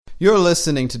You're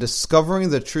listening to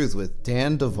Discovering the Truth with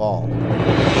Dan Duvall.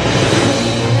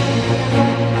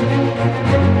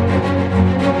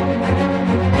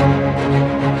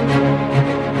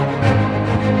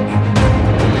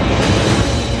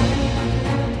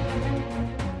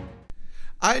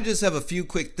 I just have a few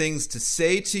quick things to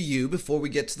say to you before we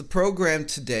get to the program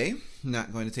today. I'm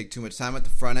not going to take too much time at the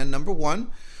front end. Number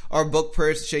one, our book,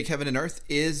 Prayers to Shake Heaven and Earth,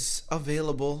 is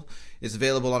available. It's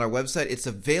available on our website. It's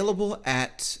available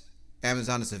at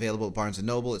Amazon. It's available at Barnes &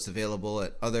 Noble. It's available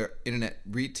at other internet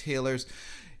retailers.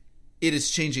 It is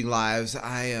changing lives.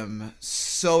 I am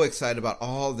so excited about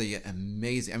all the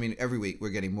amazing, every week we're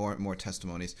getting more and more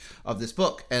testimonies of this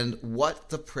book and what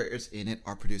the prayers in it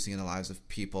are producing in the lives of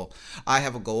people. I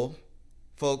have a goal,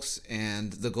 folks,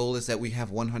 and the goal is that we have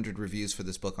 100 reviews for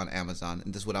this book on Amazon,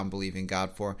 and this is what I'm believing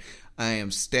God for. I am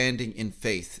standing in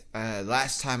faith.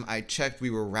 Last time I checked,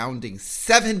 we were rounding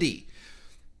 70.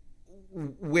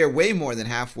 We're way more than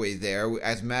halfway there.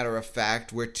 As a matter of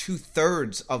fact, we're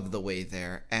 2/3 of the way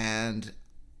there. And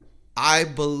I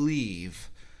believe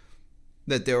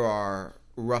that there are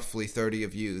roughly 30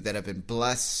 of you that have been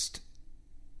blessed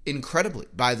incredibly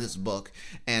by this book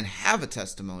and have a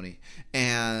testimony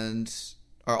and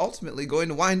are ultimately going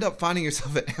to wind up finding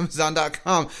yourself at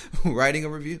Amazon.com writing a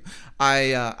review.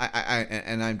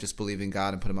 I'm just believing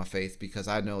God and putting my faith, because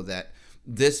I know that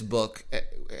this book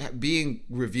being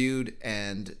reviewed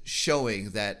and showing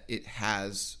that it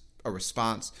has a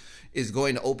response is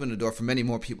going to open the door for many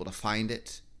more people to find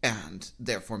it, and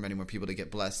therefore many more people to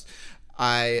get blessed.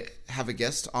 I have a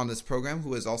guest on this program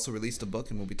who has also released a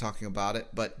book, and we'll be talking about it,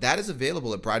 but that is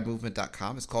available at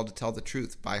bridemovement.com. It's called To Tell the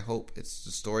Truth by Hope. It's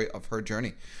the story of her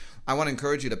journey. I want to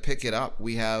encourage you to pick it up.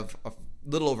 We have a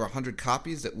little over 100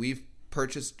 copies that we've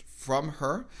purchased from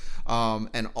her,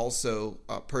 and also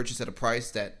purchased at a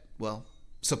price that,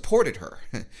 supported her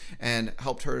and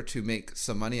helped her to make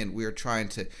some money. And we're trying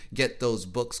to get those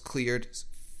books cleared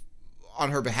on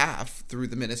her behalf through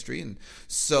the ministry. And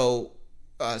so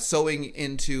sowing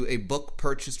into a book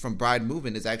purchased from Bride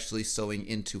Movement is actually sowing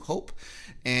into hope.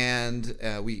 And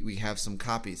we have some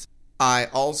copies. I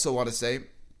also want to say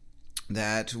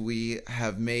that we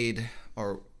have made,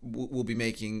 or we'll be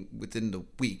making within the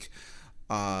week,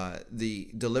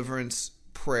 the deliverance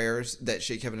prayers that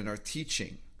Shake Heaven and Earth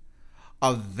teaching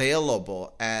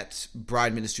available at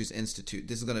Bride Ministries Institute.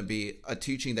 This is going to be a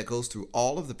teaching that goes through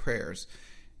all of the prayers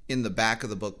in the back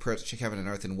of the book, Prayers to Shake Heaven and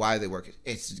Earth, and why they work.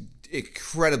 It's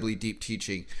incredibly deep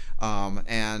teaching,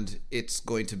 and it's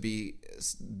going to be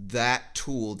that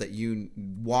tool that you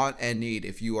want and need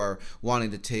if you are wanting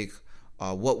to take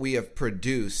what we have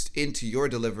produced into your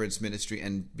deliverance ministry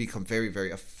and become very,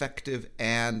 very effective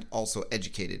and also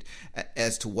educated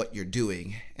as to what you're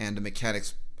doing and the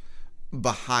mechanics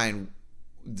behind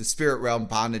the spirit realm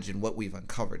bondage and what we've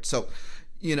uncovered. So,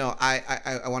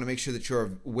 I want to make sure that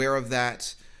you're aware of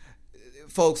that.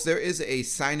 Folks, there is a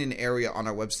sign-in area on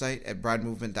our website at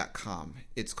bridemovement.com.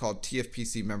 It's called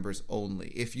TFPC Members Only.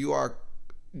 If you are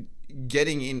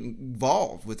getting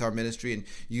involved with our ministry and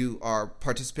you are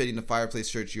participating in the Fireplace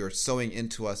Church, you're sowing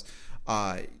into us,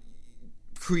 I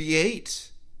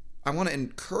want to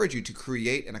encourage you to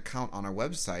create an account on our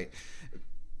website.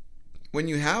 When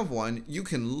you have one, you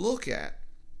can look at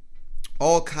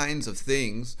all kinds of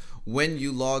things when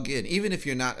you log in. Even if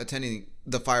you're not attending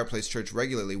the Fireplace Church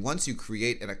regularly, once you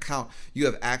create an account, you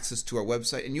have access to our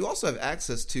website, and you also have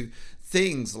access to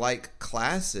things like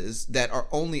classes that are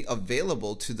only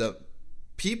available to the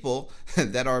people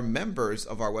that are members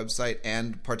of our website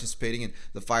and participating in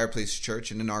the Fireplace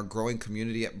Church and in our growing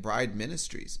community at Bride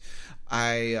Ministries.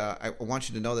 I want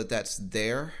you to know that that's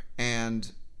there,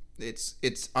 and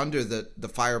it's under the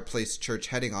Fireplace Church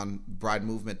heading on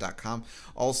bridemovement.com.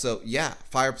 Also,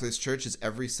 Fireplace Church is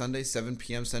every Sunday, 7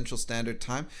 p.m. Central Standard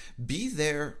Time. Be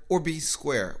there or be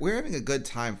square. We're having a good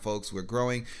time, folks. We're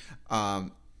growing.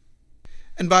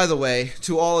 And by the way,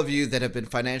 to all of you that have been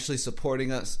financially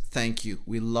supporting us, thank you.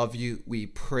 We love you. We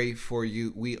pray for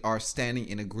you. We are standing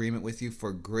in agreement with you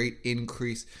for great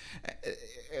increase.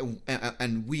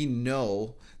 And we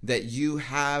know that you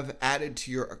have added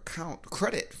to your account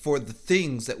credit for the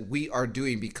things that we are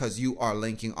doing, because you are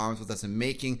linking arms with us and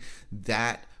making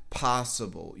that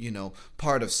possible.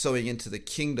 Part of sowing into the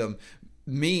kingdom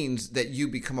means that you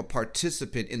become a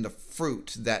participant in the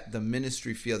fruit that the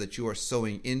ministry field that you are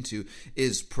sowing into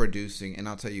is producing. And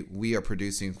I'll tell you, we are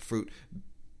producing fruit.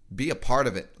 Be a part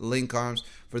of it. Link arms.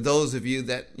 For those of you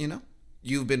that,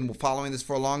 you've been following this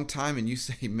for a long time and you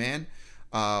say, man,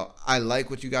 I like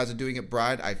what you guys are doing at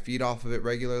Bride. I feed off of it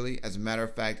regularly. As a matter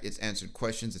of fact, it's answered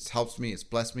questions. It's helped me. It's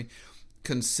blessed me.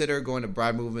 Consider going to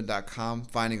bridemovement.com,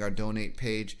 finding our donate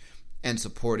page, and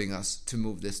supporting us to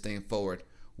move this thing forward.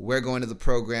 We're going to the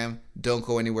program. Don't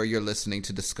go anywhere. You're listening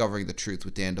to Discovering the Truth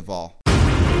with Dan Duvall.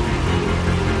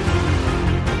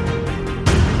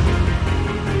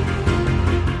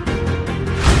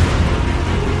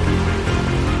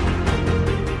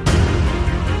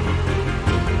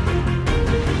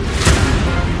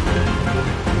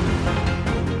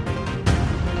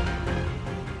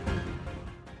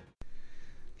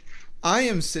 I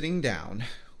am sitting down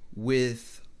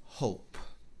with Hope.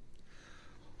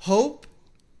 Hope,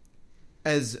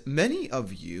 as many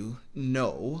of you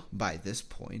know by this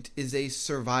point, is a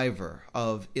survivor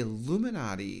of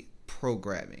Illuminati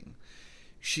programming.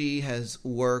 She has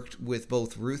worked with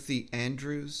both Ruthie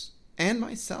Andrews and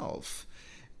myself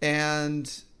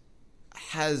and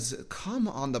has come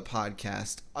on the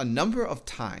podcast a number of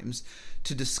times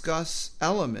to discuss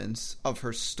elements of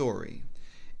her story.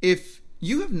 If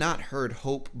you have not heard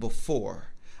Hope before,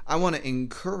 I want to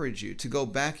encourage you to go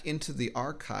back into the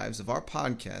archives of our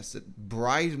podcast at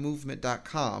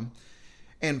bridemovement.com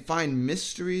and find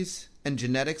Mysteries and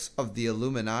Genetics of the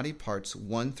Illuminati parts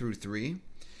 1 through 3,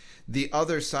 The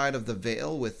Other Side of the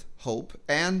Veil with Hope,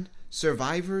 and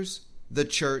Survivors, the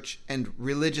Church, and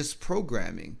Religious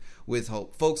Programming with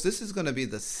Hope. Folks, this is going to be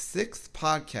the 6th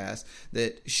podcast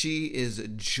that she is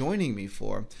joining me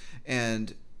for,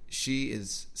 and she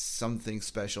is something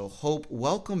special. Hope,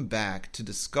 welcome back to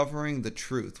Discovering the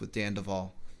Truth with Dan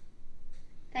Duvall.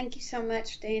 Thank you so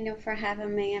much, Daniel, for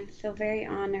having me. I feel very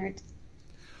honored.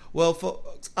 Well,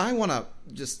 folks, I want to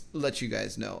just let you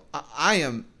guys know, I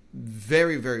am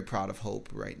very, very proud of Hope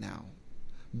right now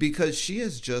because she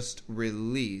has just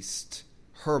released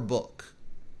her book,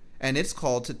 and it's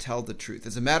called To Tell the Truth.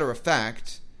 As a matter of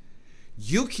fact,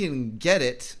 you can get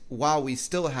it while we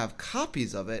still have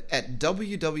copies of it at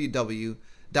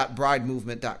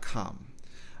www.bridemovement.com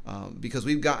because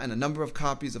we've gotten a number of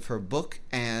copies of her book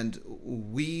and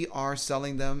we are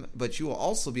selling them, but you will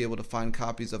also be able to find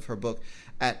copies of her book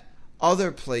at other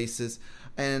places.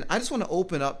 And I just want to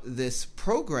open up this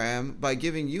program by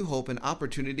giving you, Hope, an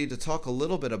opportunity to talk a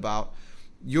little bit about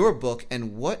your book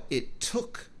and what it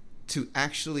took to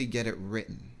actually get it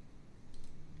written.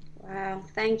 Wow,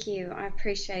 thank you. I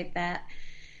appreciate that.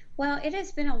 Well, it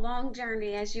has been a long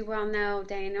journey, as you well know,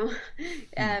 Daniel.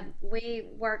 We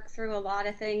worked through a lot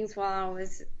of things while I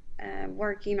was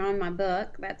working on my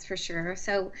book, that's for sure.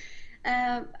 So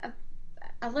a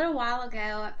little while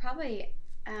ago, probably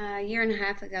a year and a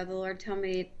half ago, the Lord told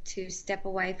me to step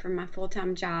away from my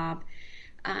full-time job.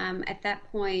 At that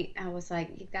point, I was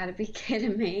like, you've got to be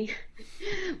kidding me.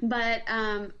 But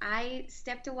I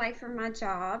stepped away from my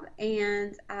job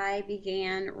and I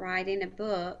began writing a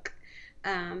book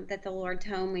that the Lord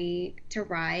told me to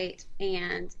write.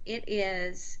 And it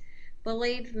is,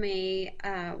 believe me,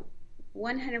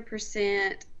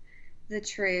 100% the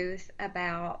truth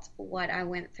about what I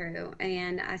went through.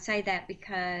 And I say that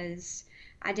because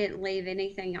I didn't leave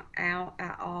anything out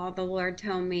at all. The Lord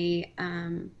told me,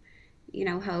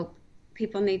 Hope,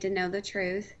 people need to know the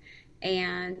truth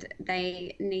and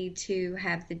they need to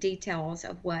have the details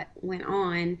of what went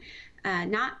on,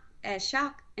 not as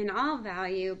shock and awe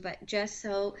value, but just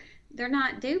so they're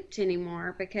not duped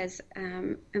anymore because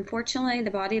unfortunately the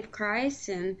body of Christ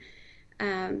and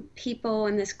people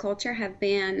in this culture have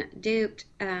been duped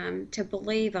to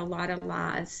believe a lot of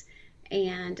lies,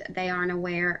 and they aren't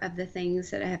aware of the things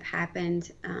that have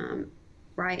happened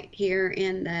right here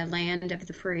in the land of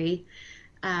the free.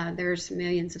 There's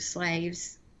millions of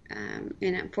slaves, and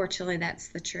unfortunately that's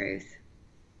the truth.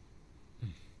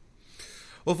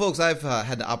 Well, folks, I've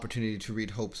had the opportunity to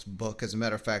read Hope's book. As a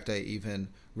matter of fact, I even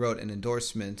wrote an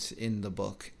endorsement in the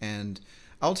book, and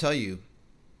I'll tell you,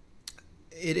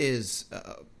 it is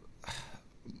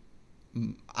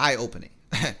eye-opening,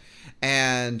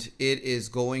 and it is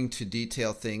going to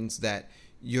detail things that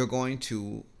you're going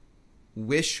to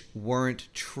wish weren't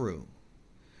true.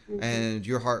 Mm-hmm. And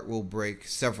your heart will break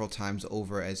several times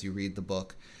over as you read the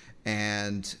book.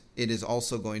 And it is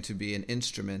also going to be an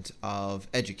instrument of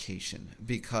education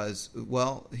because,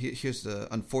 well, here's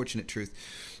the unfortunate truth.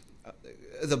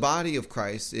 The body of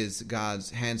Christ is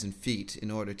God's hands and feet in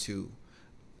order to,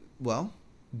 well,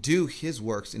 do his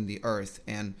works in the earth.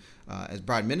 And as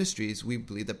Bride Ministries, we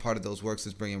believe that part of those works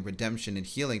is bringing redemption and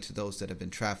healing to those that have been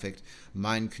trafficked,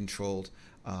 mind-controlled,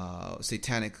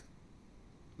 satanically,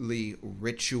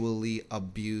 ritually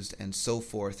abused, and so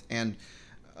forth. And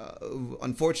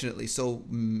unfortunately, so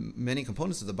many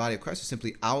components of the body of Christ are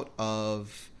simply out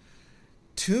of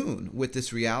tune with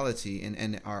this reality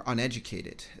and are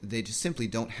uneducated. They just simply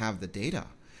don't have the data.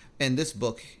 And this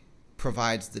book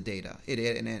provides the data.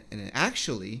 And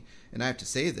actually, and I have to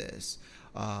say this,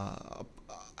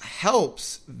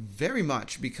 helps very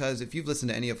much because if you've listened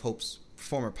to any of Hope's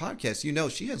former podcasts, you know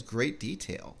she has great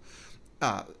detail.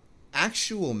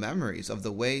 Actual memories of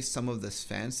the way some of this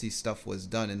fancy stuff was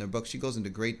done. In her book, she goes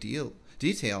into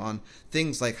detail on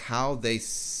things like how they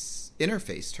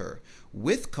interfaced her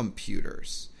with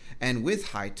computers and with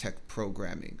high-tech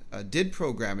programming, did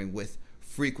programming with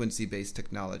frequency-based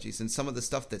technologies, and some of the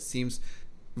stuff that seems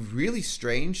really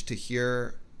strange to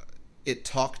hear it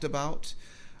talked about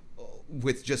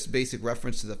with just basic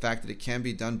reference to the fact that it can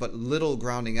be done, but little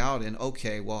grounding out in,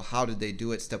 okay, well, how did they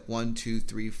do it? Step 1, 2,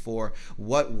 3, 4.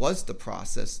 What was the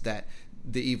process that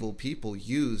the evil people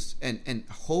used? And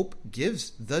Hope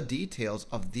gives the details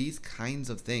of these kinds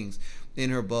of things in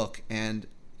her book, and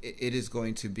it is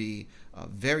going to be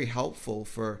very helpful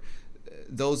for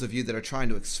those of you that are trying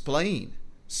to explain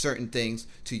certain things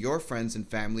to your friends and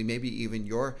family, maybe even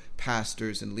your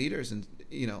pastors and leaders, and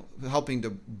helping to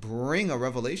bring a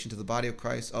revelation to the body of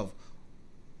Christ of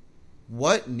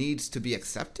what needs to be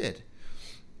accepted.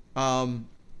 And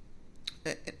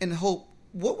Hope,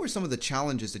 what were some of the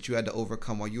challenges that you had to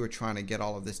overcome while you were trying to get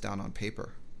all of this down on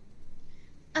paper?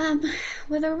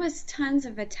 Well, there was tons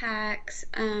of attacks.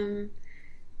 I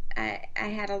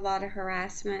had a lot of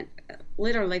harassment,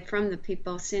 literally from the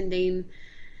people sending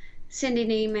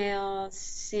emails,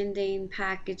 sending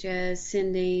packages,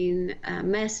 sending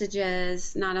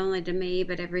messages, not only to me,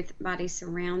 but everybody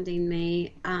surrounding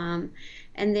me. And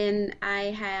then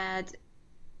I had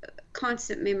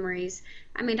constant memories.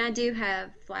 I mean, I do have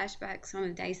flashbacks on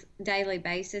a daily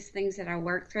basis, things that I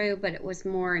work through, but it was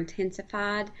more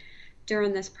intensified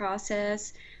during this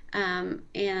process.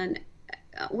 And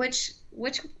which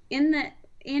in the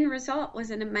end result was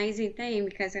an amazing thing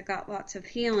because I got lots of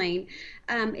healing.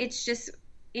 It's just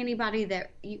anybody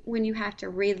that when you have to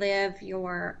relive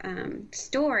your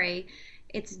story,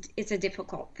 it's a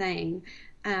difficult thing.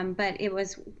 But it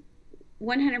was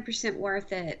 100%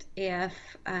 worth it if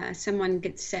someone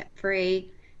gets set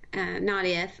free. Not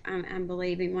if, I'm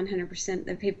believing 100%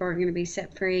 that people are going to be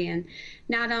set free, and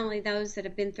not only those that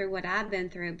have been through what I've been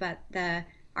through, but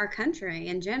our country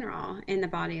in general in the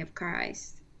body of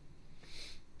Christ.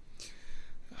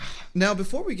 Now,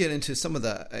 before we get into some of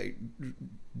the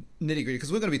nitty-gritty,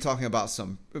 because we're going to be talking about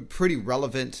some pretty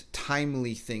relevant,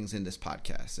 timely things in this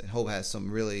podcast, and Hope has some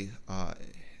really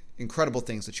incredible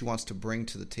things that she wants to bring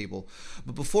to the table.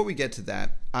 But before we get to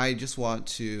that, I just want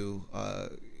to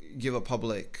give a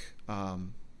public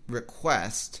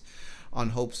request on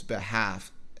Hope's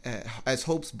behalf. As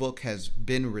Hope's book has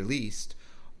been released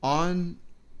on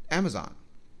Amazon,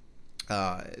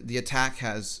 the attack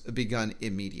has begun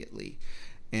immediately.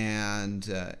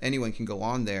 And anyone can go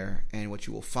on there, and what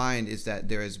you will find is that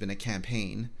there has been a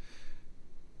campaign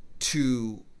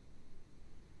to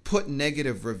put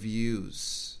negative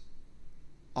reviews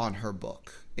on her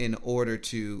book in order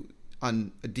to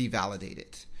devalidate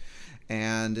it.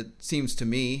 And it seems to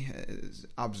me,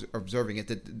 observing it,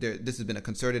 that this has been a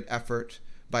concerted effort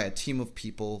by a team of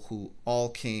people who all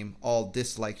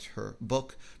disliked her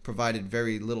book, provided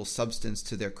very little substance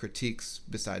to their critiques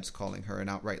besides calling her an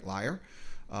outright liar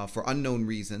for unknown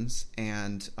reasons,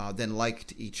 and then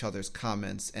liked each other's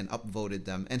comments and upvoted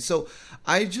them. And so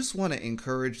I just want to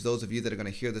encourage those of you that are going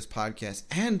to hear this podcast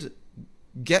and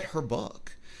get her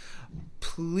book.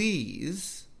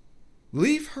 Please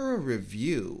leave her a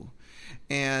review,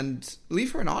 and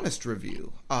leave her an honest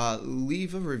review.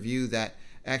 Leave a review that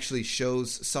actually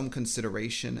shows some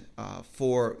consideration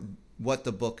for what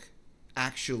the book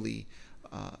actually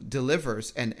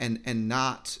delivers, and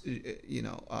not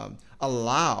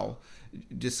allow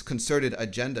this concerted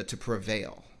agenda to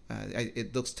prevail.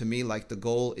 It looks to me like the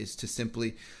goal is to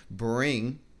simply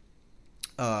bring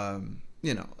a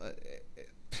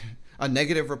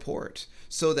negative report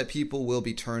so that people will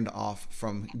be turned off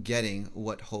from getting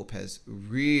what Hope has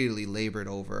really labored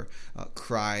over,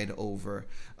 cried over,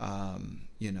 and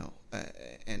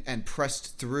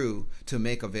pressed through to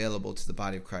make available to the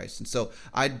body of Christ. And so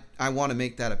I want to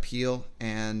make that appeal.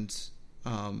 And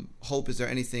Hope, is there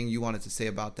anything you wanted to say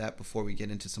about that before we get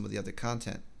into some of the other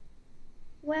content?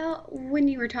 Well, when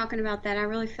you were talking about that, I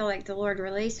really feel like the Lord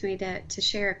released me to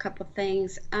share a couple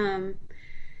things.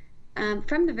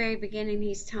 From the very beginning,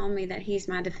 He's telling me that He's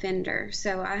my defender.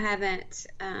 So I haven't,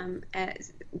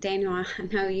 as Daniel, I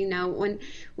know you know,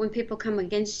 when people come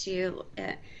against you,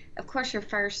 of course your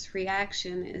first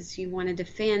reaction is you want to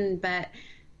defend, but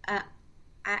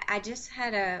I just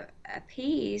had a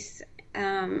peace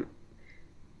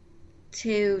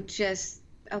to just,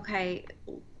 okay,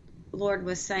 the Lord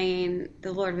was saying,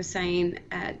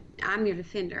 I'm your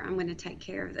defender. I'm going to take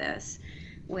care of this,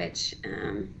 which,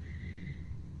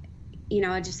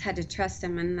 I just had to trust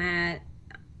Him in that.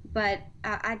 But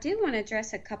I do want to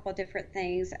address a couple different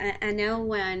things. I know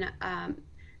when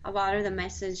a lot of the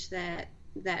message that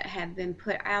have been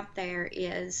put out there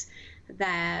is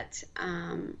that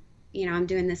I'm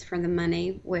doing this for the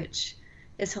money, which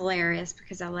is hilarious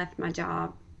because I left my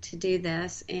job to do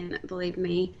this, and believe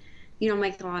me, you don't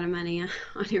make a lot of money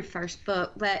on your first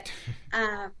book, but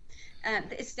uh,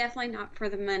 it's definitely not for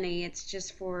the money. It's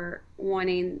just for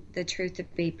wanting the truth to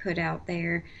be put out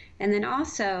there. And then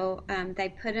also,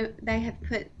 they have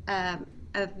put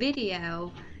a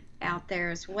video out there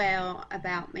as well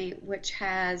about me, which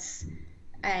has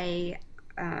a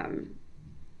um,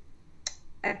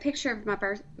 a picture of my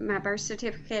birth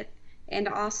certificate, and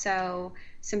also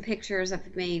some pictures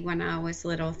of me when I was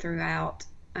little throughout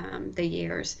the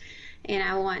years. And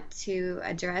I want to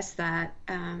address that.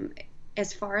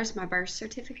 As far as my birth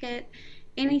certificate,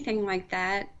 anything like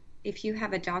that, if you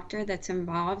have a doctor that's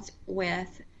involved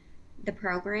with the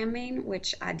programming,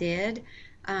 which I did,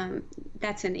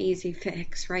 that's an easy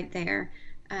fix right there.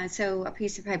 So a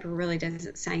piece of paper really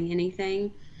doesn't say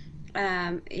anything.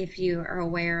 If you are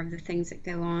aware of the things that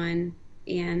go on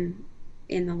in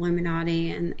the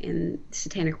Illuminati and in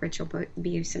satanic ritual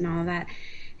abuse and all of that.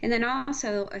 And then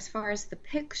also, as far as the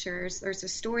pictures, there's a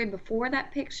story before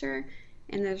that picture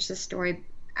and there's a story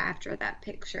after that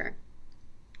picture.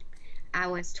 I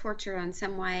was tortured in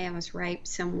some way. I was raped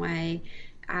some way.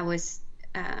 I was,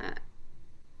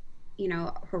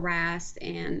 harassed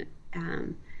and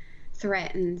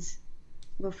threatened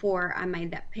before I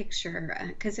made that picture.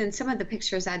 Because in some of the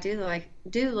pictures, I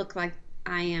do look like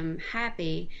I am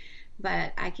happy,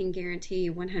 but I can guarantee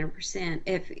you 100%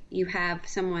 if you have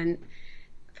someone,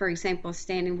 for example,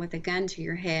 standing with a gun to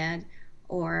your head,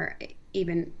 or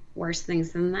even worse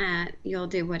things than that, you'll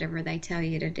do whatever they tell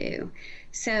you to do.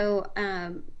 So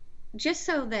just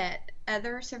so that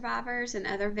other survivors and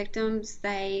other victims,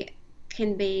 they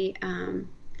can be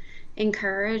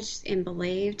encouraged and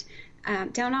believed.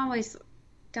 Don't always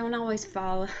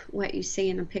follow what you see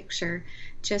in a picture.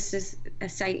 Just as a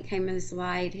saint came in his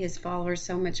light, his followers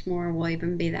so much more will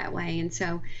even be that way. And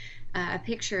so a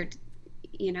picture,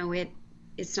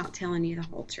 it's not telling you the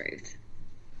whole truth.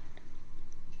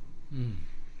 Mm.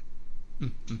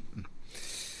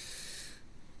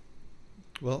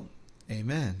 Well,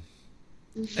 amen.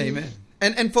 Mm-hmm. Amen.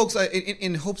 And folks,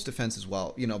 in Hope's defense as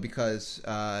well, because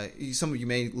some of you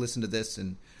may listen to this,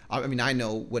 and I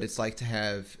know what it's like to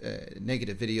have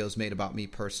negative videos made about me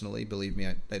personally. Believe me,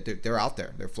 they're out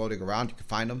there. They're floating around. You can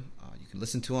find them. You can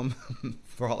listen to them.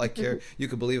 For all I care, you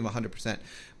can believe them 100%.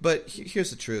 But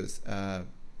here's the truth.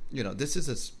 This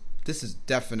is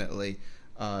definitely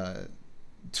a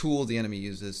tool the enemy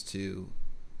uses to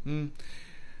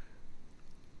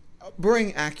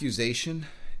bring accusation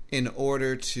in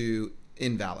order to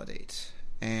invalidate,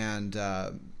 and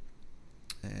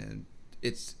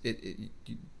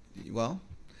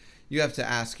you have to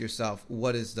ask yourself,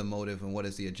 what is the motive and what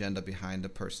is the agenda behind the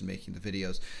person making the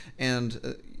videos?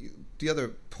 And the other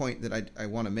point that I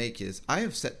want to make is I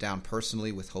have sat down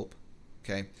personally with Hope.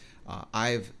 Okay,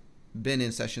 I've been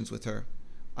in sessions with her.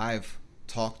 I've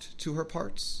talked to her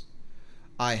parts.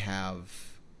 I have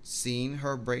seen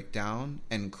her break down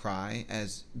and cry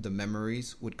as the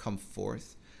memories would come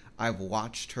forth. I've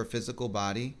watched her physical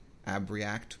body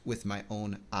abreact with my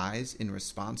own eyes in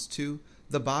response to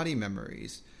the body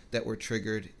memories that were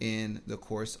triggered in the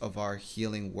course of our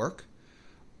healing work.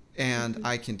 And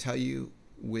I can tell you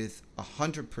with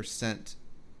 100%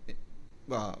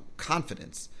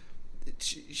 confidence,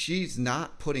 she's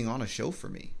not putting on a show for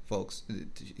me, folks.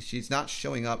 She's not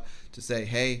showing up to say,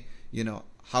 hey,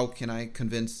 how can I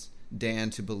convince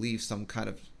Dan to believe some kind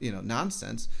of,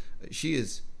 nonsense? She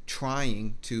is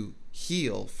trying to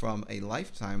heal from a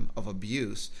lifetime of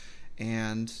abuse,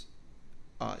 and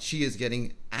she is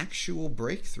getting actual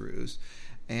breakthroughs.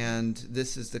 And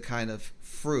this is the kind of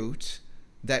fruit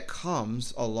that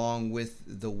comes along with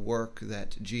the work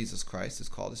that Jesus Christ has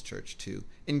called his church to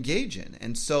engage in.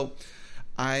 And so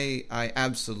I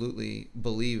absolutely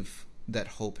believe that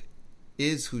Hope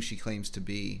is who she claims to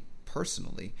be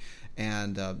personally,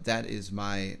 and that is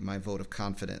my vote of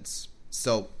confidence.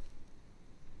 So,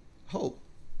 Hope,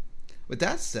 with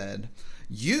that said,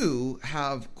 you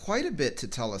have quite a bit to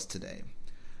tell us today.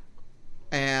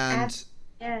 And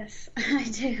yes, I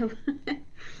do.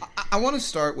 I want to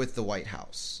start with the White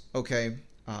House. Okay,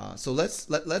 so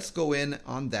let's go in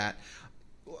on that.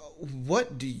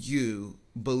 What do you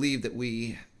believe that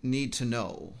we need to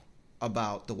know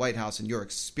about the White House and your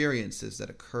experiences that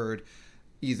occurred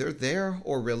either there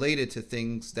or related to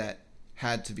things that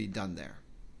had to be done there?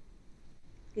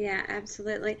 Yeah,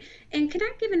 absolutely. And can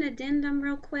I give an addendum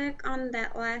real quick on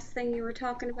that last thing you were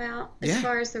talking about as Yeah.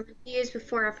 far as the reviews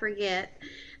before I forget?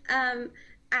 Um,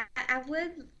 I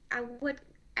would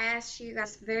ask you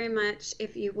guys very much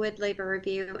if you would leave a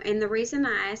review. And the reason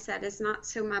I ask that is not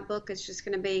so my book is just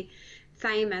going to be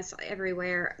famous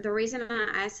everywhere. The reason I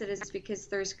ask it is because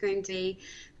there's going to be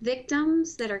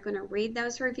victims that are going to read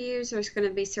those reviews. There's going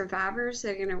to be survivors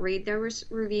that are going to read those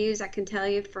reviews. I can tell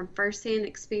you from firsthand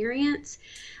experience,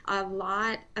 a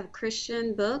lot of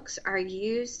Christian books are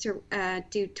used to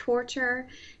do torture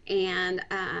and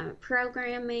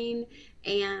programming,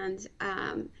 and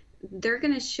they're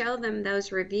going to show them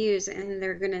those reviews, and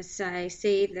they're going to say,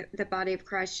 see, the body of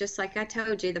Christ, just like I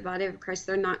told you, the body of Christ,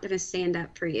 they're not going to stand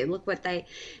up for you. Look what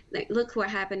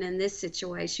happened in this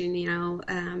situation.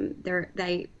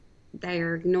 They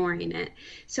are ignoring it.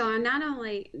 So I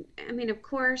mean, of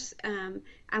course,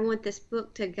 I want this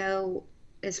book to go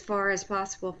as far as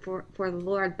possible for the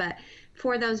Lord, but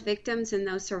for those victims and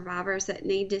those survivors that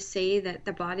need to see that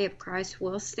the body of Christ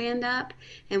will stand up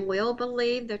and will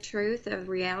believe the truth of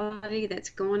reality that's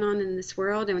going on in this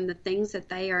world and the things that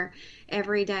they are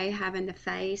every day having to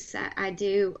face. I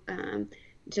do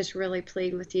just really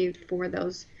plead with you for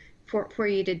those, for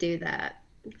you to do that.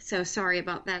 So sorry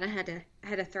about that. I had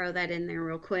to throw that in there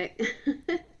real quick.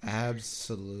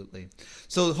 Absolutely.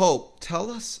 So, Hope,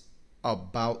 tell us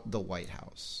about the White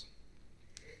House.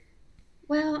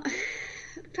 Well,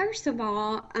 first of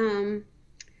all, I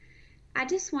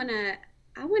just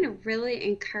I want to really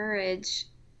encourage,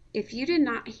 if you did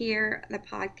not hear the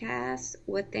podcast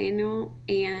with Daniel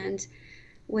and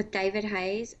with David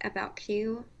Hayes about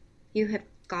Q, you have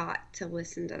got to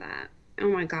listen to that. Oh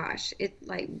my gosh, it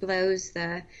like blows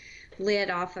the lid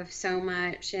off of so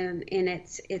much, and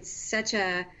it's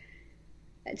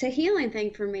a healing thing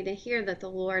for me to hear that the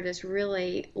Lord is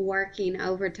really working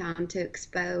overtime to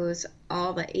expose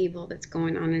all the evil that's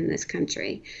going on in this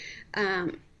country.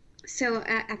 So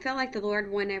I felt like the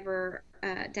Lord, whenever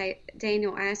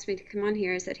Daniel asked me to come on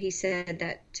here, is that he said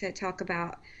that to talk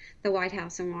about the White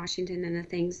House in Washington and the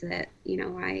things that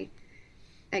I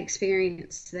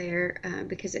experienced there,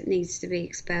 because it needs to be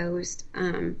exposed.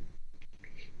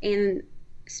 And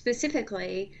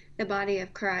specifically, the body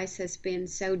of Christ has been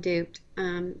so duped,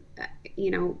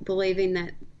 believing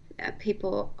that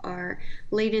people are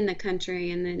leading the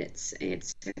country and that it's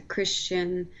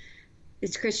Christian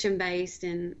based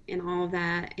and all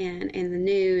that, and the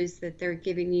news that they're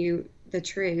giving you the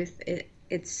truth.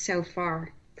 It's so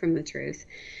far from the truth.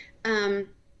 But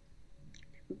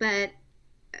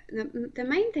the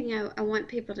main thing I want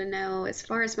people to know, as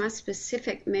far as my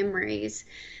specific memories,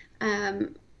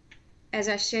 as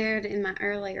I shared in my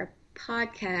earlier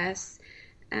podcasts,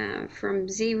 from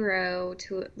 0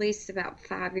 to at least about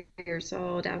 5 years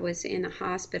old, I was in a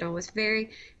hospital.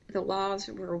 The walls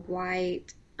were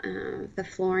white, the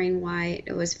flooring white.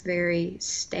 It was very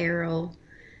sterile.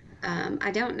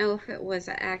 I don't know if it was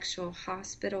an actual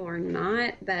hospital or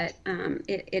not, but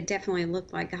it definitely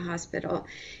looked like a hospital.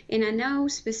 And I know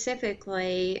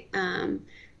specifically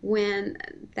when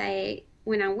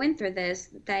I went through this,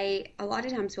 they a lot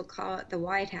of times will call it the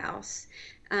White House,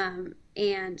 and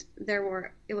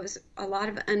it was a lot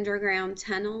of underground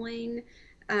tunneling.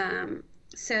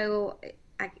 So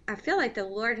I feel like the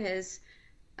Lord has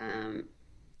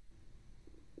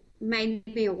made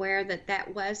me aware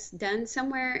that was done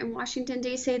somewhere in Washington,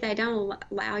 D.C. They don't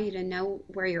allow you to know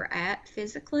where you're at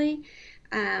physically.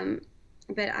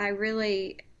 But I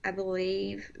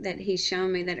believe that he's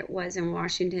shown me that it was in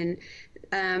Washington,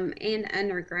 and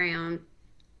underground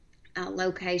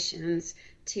locations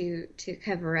to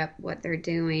cover up what they're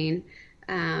doing.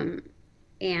 And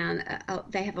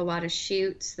they have a lot of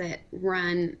chutes that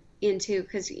run into,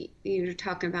 because you're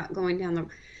talking about going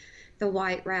down the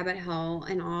white rabbit hole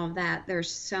and all of that.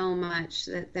 There's so much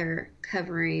that they're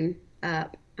covering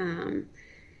up.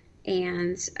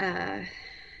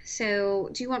 So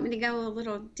do you want me to go a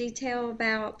little detail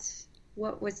about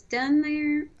what was done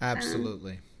there?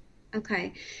 Absolutely.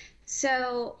 Okay.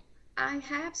 So I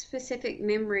have specific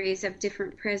memories of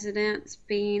different presidents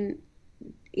being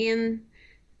in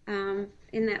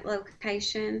that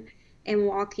location and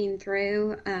walking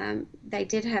through. They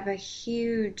did have a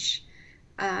huge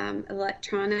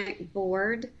electronic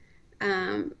board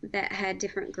that had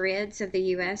different grids of the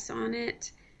U.S. on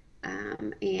it,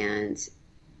 and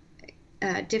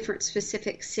different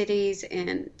specific cities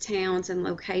and towns and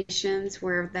locations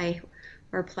where they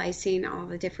were placing all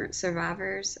the different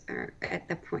survivors, or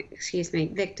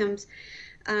victims.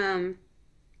 And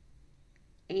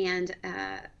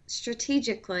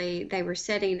strategically, they were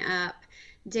setting up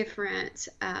different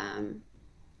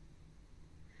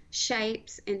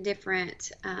shapes and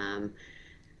different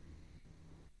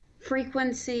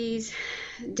frequencies,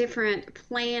 different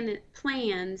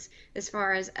plans as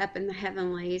far as up in the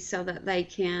heavenlies, so that they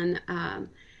can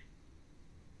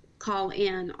call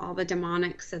in all the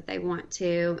demonics that they want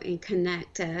to and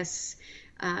connect us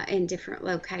in different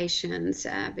locations,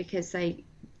 because they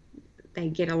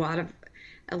get a lot of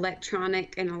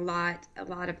electronic and a lot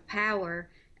of power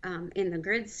in the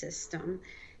grid system.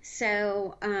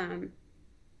 So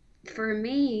for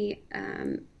me,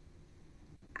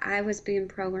 I was being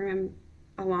programmed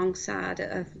alongside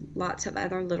of lots of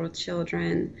other little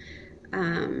children.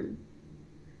 A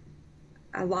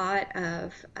lot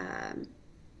of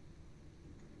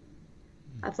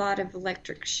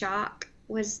electric shock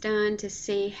was done to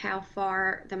see how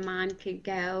far the mind could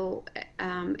go,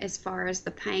 as far as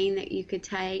the pain that you could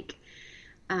take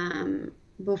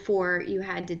before you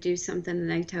had to do something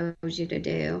that they told you to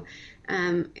do.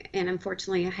 And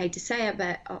unfortunately, I hate to say it,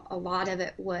 but a lot of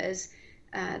it was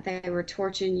they were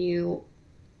torturing you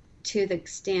to the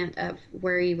extent of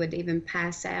where you would even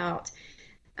pass out,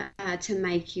 to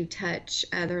make you touch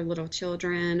other little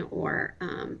children, or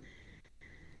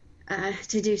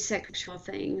to do sexual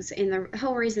things. And the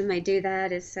whole reason they do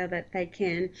that is so that they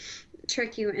can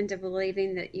trick you into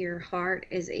believing that your heart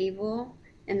is evil,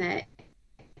 and that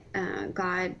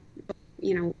God,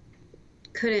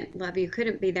 couldn't love you,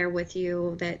 couldn't be there with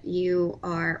you, that you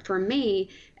are, for me,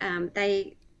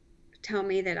 they told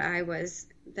me that I was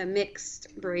the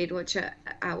mixed breed, which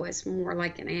I was more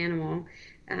like an animal,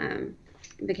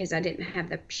 because I didn't have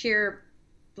the pure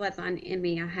bloodline in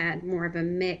me. I had more of a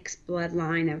mixed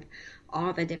bloodline of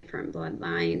all the different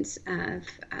bloodlines of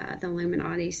the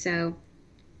Illuminati. So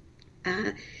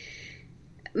the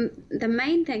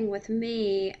main thing with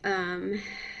me,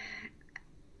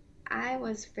 I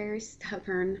was very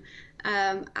stubborn.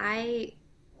 I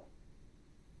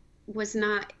was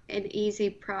not an easy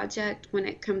project when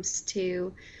it comes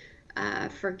to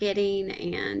forgetting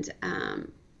and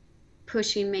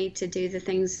pushing me to do the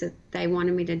things that they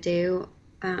wanted me to do.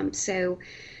 So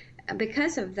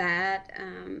because of that,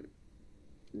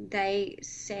 they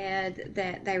said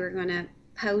that they were going to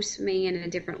post me in a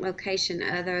different location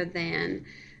other than,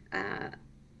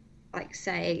 like,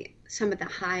 say, some of the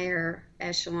higher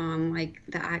echelon, like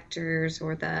the actors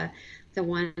or the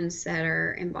ones that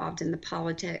are involved in the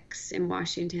politics in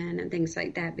Washington and things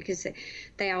like that, because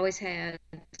they always had,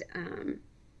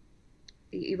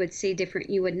 you would see different,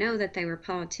 you would know that they were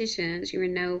politicians. You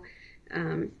would know,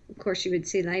 of course, you would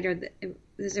see later that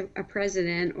there's a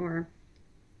president or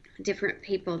different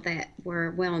people that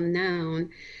were well known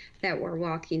that were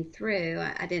walking through.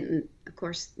 I didn't, of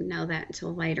course, know that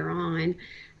until later on.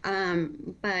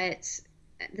 But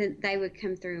they would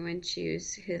come through and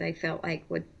choose who they felt like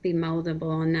would be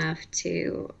moldable enough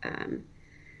to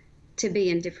be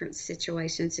in different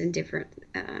situations in different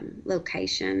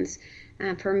locations.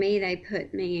 For me, they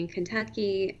put me in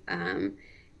Kentucky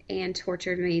and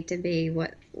tortured me to be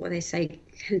what they say,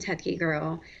 Kentucky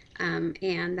girl.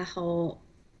 And the whole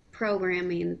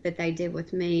programming that they did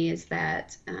with me is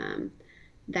that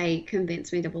they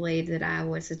convinced me to believe that I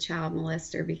was a child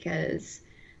molester, because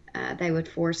they would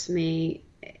force me.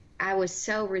 I was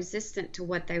so resistant to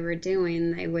what they were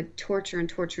doing. They would torture and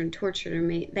torture and torture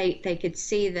me. They could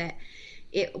see that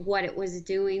what it was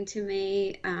doing to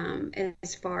me,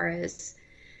 as far as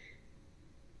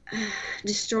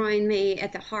destroying me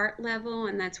at the heart level,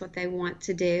 and that's what they want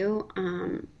to do,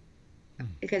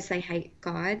 because they hate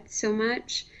God so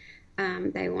much.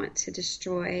 They want to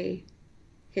destroy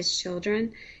his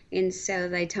children. And so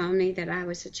they told me that I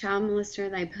was a child molester.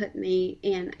 They put me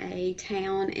in a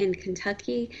town in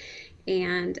Kentucky,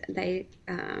 and they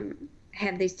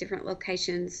have these different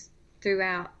locations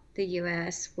throughout the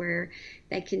U.S. where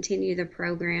they continue the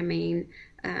programming,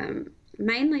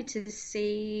 mainly to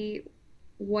see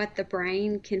what the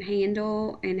brain can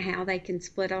handle and how they can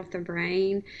split off the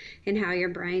brain and how your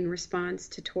brain responds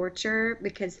to torture,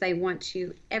 because they want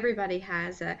you, everybody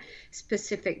has a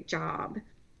specific job.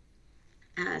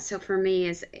 So for me,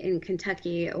 as in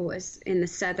Kentucky, it was in the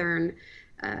southern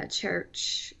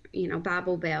church,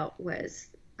 Bible Belt, was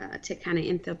to kind of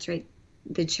infiltrate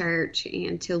the church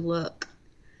and to look,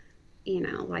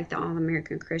 like the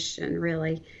all-American Christian,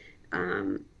 really.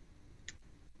 So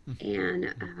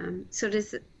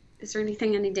is there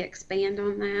anything I need to expand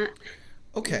on that?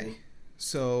 Okay.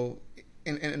 So,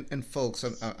 and folks,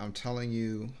 I'm telling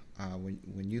you,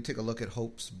 when you take a look at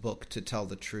Hope's book, To Tell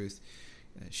the Truth,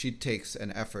 she takes an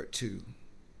effort to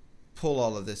pull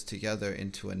all of this together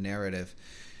into a narrative.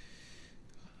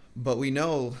 But we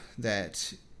know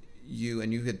that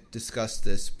you had discussed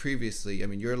this previously. I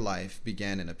mean, your life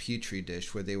began in a petri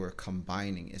dish where they were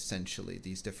combining essentially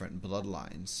these different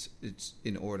bloodlines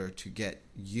in order to get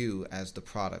you as the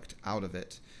product out of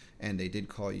it. And they did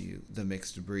call you the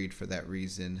mixed breed for that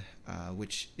reason,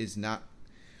 which is not,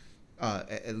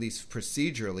 at least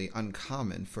procedurally,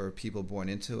 uncommon for people born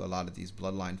into a lot of these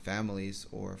bloodline families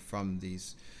or from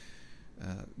these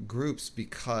groups,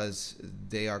 because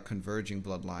they are converging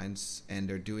bloodlines, and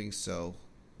they're doing so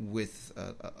with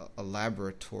a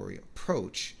laboratory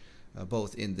approach,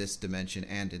 both in this dimension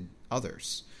and in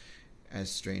others, as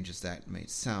strange as that may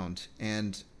sound.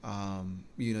 And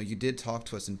you did talk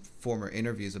to us in former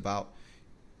interviews about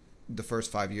the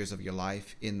first 5 years of your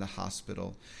life in the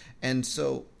hospital. And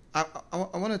so I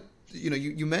want to,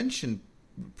 you mentioned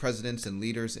presidents and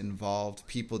leaders involved,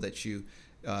 people that you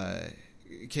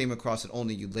came across and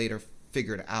only you later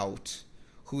figured out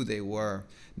who they were.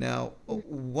 Now,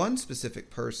 one specific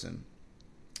person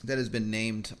that has been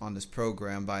named on this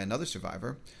program by another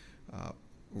survivor,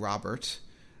 Robert,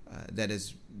 that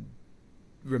is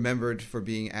remembered for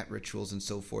being at rituals and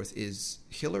so forth, is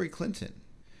Hillary Clinton.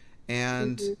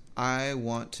 And I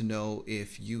want to know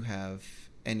if you have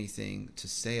anything to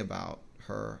say about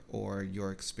her or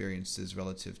your experiences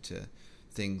relative to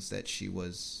things that she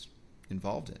was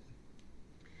involved in.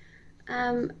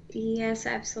 Yes,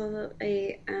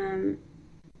 absolutely.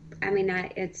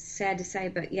 It's sad to say,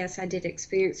 but yes, I did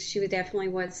experience. She definitely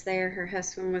was there. Her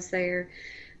husband was there,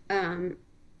 and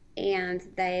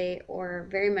they were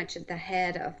very much at the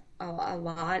head of a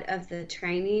lot of the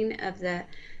training of the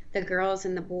girls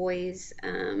and the boys,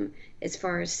 as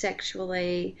far as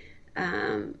sexually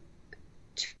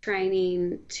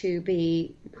training to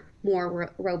be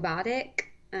more robotic.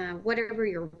 Whatever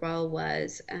your role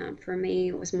was, for me,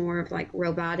 it was more of like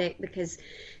robotic, because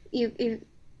I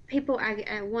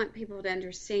want people to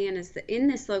understand is that in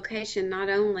this location, not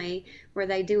only were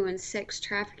they doing sex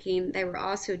trafficking, they were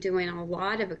also doing a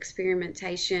lot of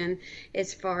experimentation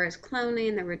as far as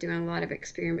cloning. They were doing a lot of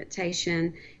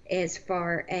experimentation as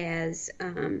far as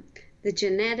the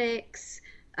genetics.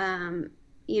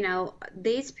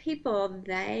 These people,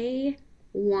 they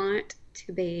want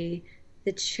to be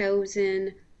the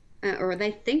chosen, or they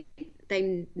think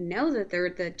they know that they're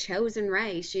the chosen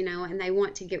race, and they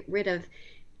want to get rid of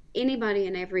anybody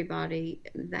and everybody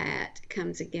that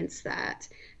comes against that.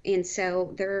 And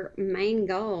so their main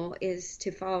goal is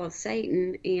to follow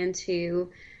Satan and to,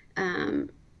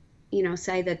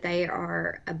 say that they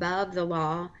are above the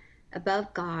law,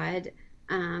 above God.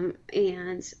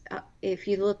 If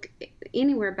you look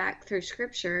anywhere back through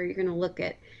Scripture, you're going to look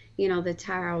at, the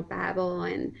Tower of Babel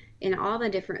and all the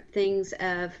different things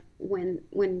of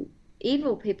when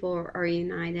evil people are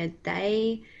united,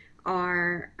 they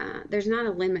are, there's not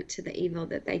a limit to the evil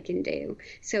that they can do.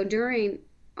 So during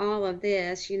all of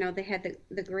this, they had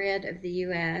the grid of the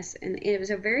U.S., and it was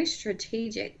a very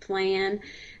strategic plan,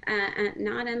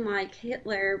 not unlike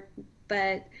Hitler,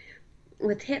 but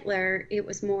with Hitler, it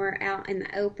was more out in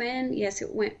the open. Yes,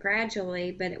 it went gradually,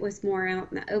 but it was more out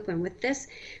in the open. With this,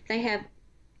 they have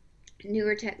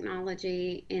newer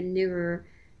technology and newer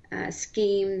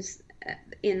schemes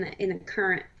in the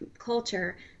current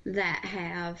culture that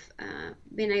have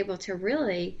been able to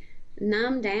really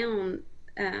numb down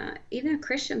even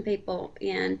Christian people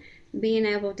in being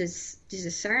able to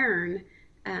discern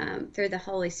through the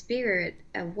Holy Spirit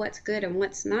of what's good and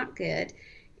what's not good.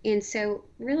 And so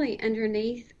really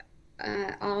underneath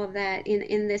all of that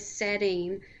in this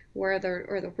setting where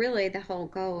the whole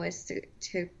goal is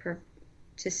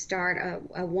to start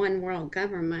a one world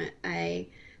government, a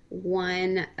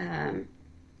one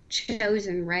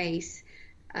chosen race,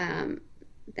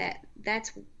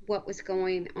 that's what was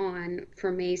going on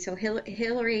for me. So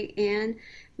Hillary and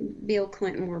Bill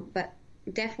Clinton were but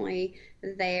definitely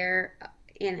there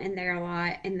in there a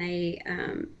lot, and they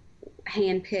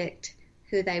handpicked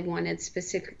who they wanted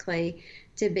specifically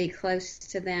to be close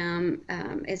to them,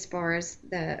 as far as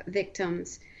the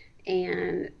victims,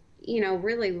 and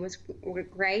really were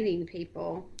grading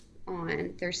people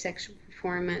on their sexual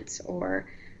performance or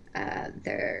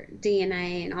their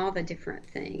DNA and all the different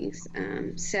things.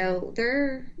 So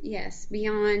they're, yes,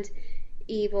 beyond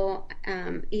evil.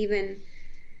 Even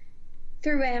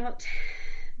throughout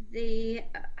the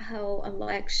whole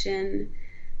election,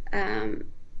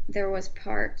 there was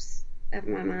parts of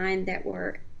my mind that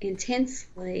were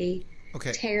intensely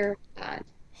terrified.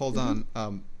 Hold on.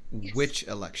 Yes. Which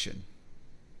election?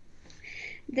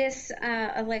 This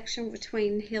election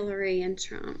between Hillary and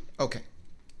Trump. Okay,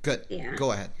 good. Yeah.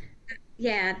 Go ahead.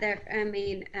 Yeah,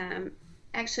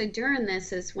 actually during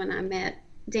this is when I met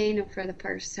Dana for the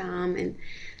first time, and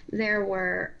there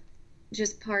were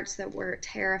just parts that were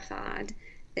terrified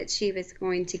that she was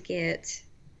going to get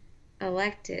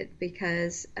elected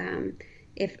because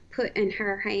if put in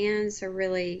her hands, or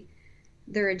really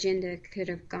their agenda could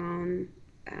have gone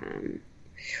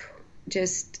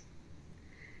just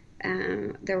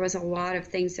there was a lot of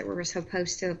things that were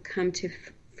supposed to have come to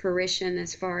fruition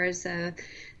as far as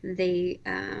the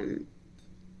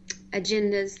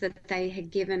agendas that they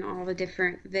had given all the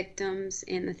different victims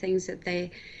and the things that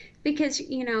they, because,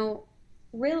 you know,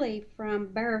 really from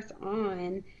birth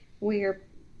on, we're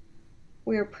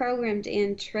programmed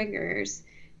in triggers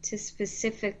to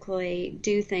specifically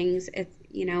do things at,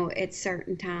 you know, at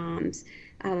certain times.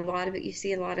 A lot of it, you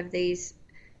see a lot of these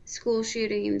school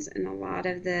shootings, and a lot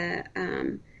of that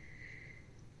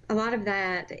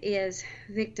is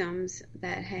victims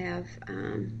that have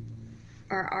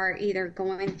are either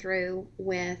going through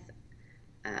with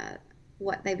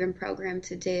what they've been programmed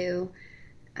to do,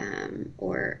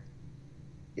 or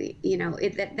you know,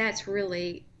 that's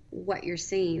really what you're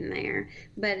seeing there.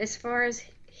 But as far as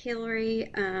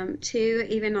Hillary, too,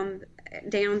 even on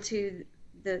down to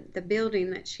the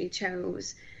building that she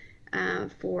chose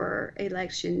for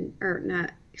election, or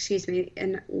not, excuse me,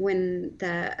 and when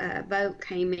the vote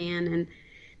came in and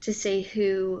to see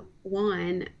who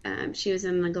won, she was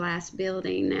in the glass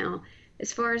building. Now,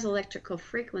 as far as electrical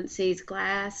frequencies,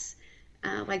 glass,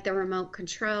 like the remote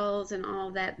controls and all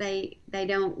that, they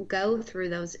don't go through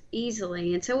those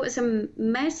easily. And so it was a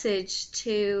message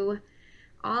to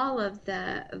all of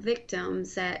the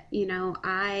victims that, you know,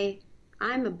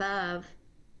 I'm above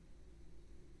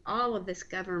all of this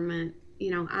government, you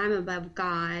know, I'm above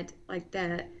God, like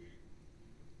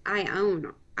I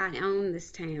own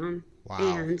this town. Wow.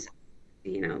 And,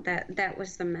 you know, that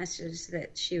was the message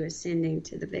that she was sending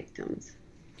to the victims.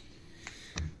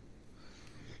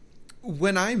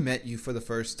 When I met you for the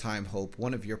first time, Hope,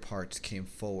 one of your parts came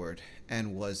forward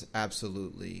and was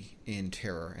absolutely in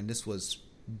terror. And this was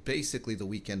basically the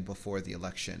weekend before the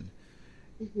election.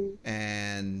 Mm-hmm.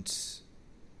 And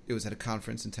it was at a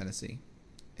conference in Tennessee.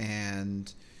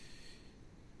 And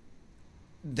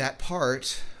that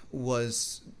part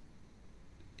was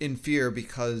in fear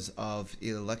because of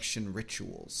election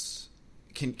rituals.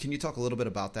 Can you talk a little bit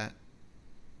about that?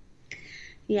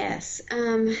 Yes.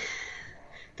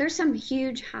 There's some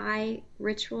huge high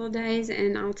ritual days,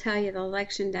 and I'll tell you, the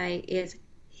election day is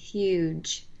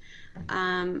huge,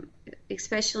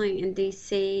 especially in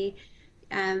D.C.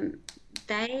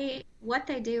 What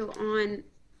they do on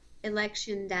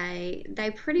election day,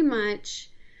 they pretty much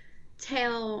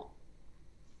tell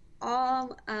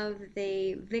all of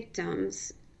the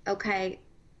victims, okay,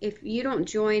 if you don't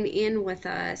join in with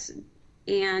us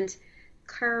and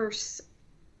curse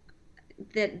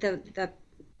the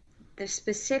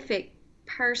specific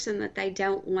person that they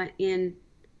don't want in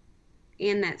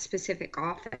that specific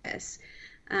office,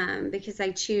 because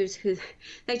they choose who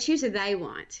they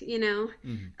want, you know.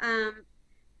 Mm-hmm.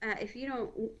 If you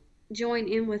don't join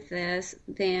in with this,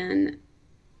 then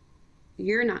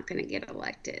you're not going to get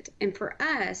elected. And for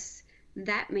us,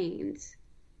 that means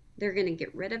they're going to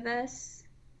get rid of us,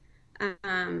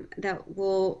 that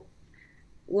we'll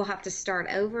have to start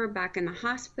over back in the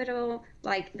hospital.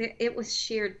 Like, it was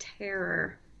sheer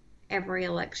terror every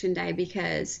election day,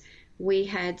 because we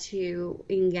had to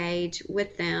engage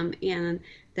with them in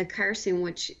the cursing,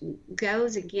 which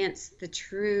goes against the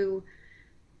true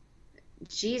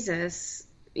Jesus,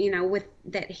 you know,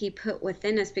 that he put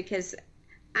within us, because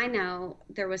I know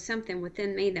there was something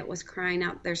within me that was crying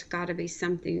out, there's got to be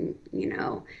something, you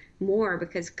know, more,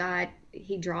 because God,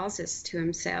 he draws us to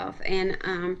himself. And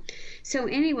so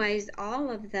anyways, all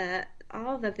of the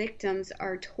victims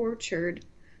are tortured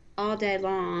all day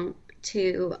long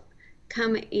to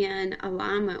come in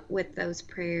alignment with those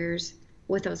prayers,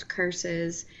 with those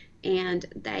curses, and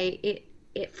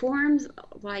it forms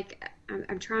like,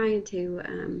 I'm trying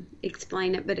to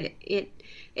explain it, but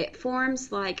it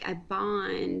forms like a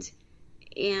bond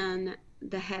in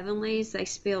the heavenlies. They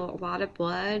spill a lot of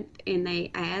blood, and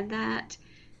they add that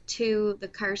to the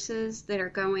curses that are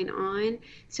going on.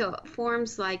 So it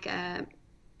forms like a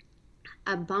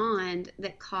bond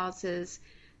that causes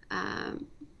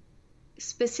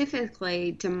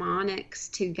specifically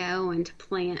demonics to go and to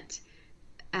plant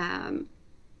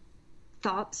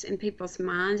thoughts in people's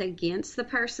minds against the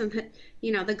person that,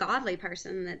 you know, the godly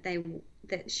person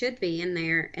that should be in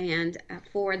there, and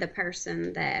for the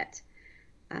person that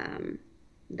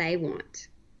they want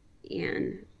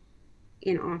in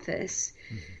office.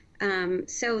 Mm-hmm.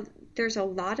 So there's a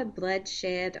lot of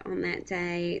bloodshed on that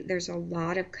day. There's a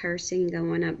lot of cursing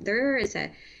going up. There is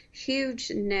a huge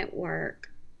network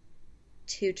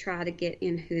to try to get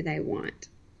in who they want.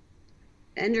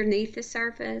 underneath the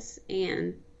surface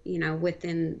and,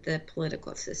 within the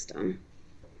political system.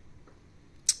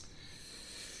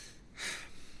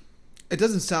 It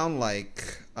doesn't sound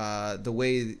like the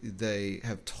way they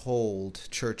have told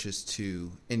churches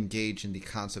to engage in the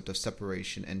concept of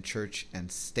separation and church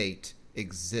and state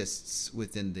exists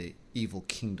within the evil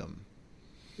kingdom.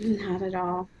 Not at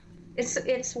all.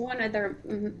 It's one of their.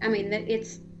 I mean,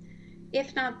 it's,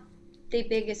 if not the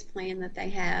biggest plan that they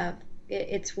have,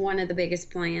 it's one of the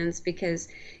biggest plans, because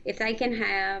if they can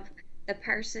have the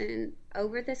person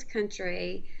over this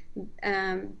country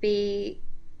be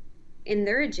in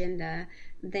their agenda,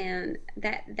 then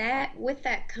that with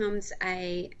that comes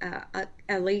a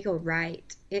legal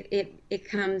right. It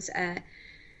comes a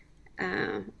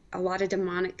lot of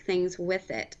demonic things with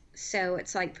it. So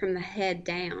it's like from the head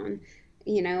down,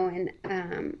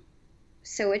 and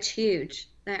so it's huge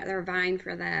that they're vying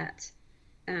for that.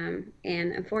 And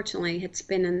unfortunately, it's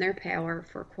been in their power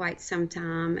for quite some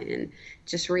time and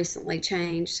just recently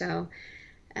changed. So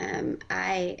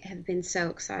I have been so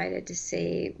excited to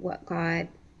see what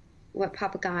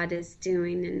Papa God is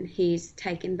doing, and He's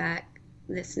taking back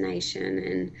this nation.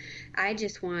 And I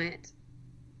just want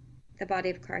the body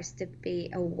of Christ to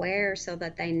be aware so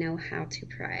that they know how to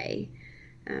pray.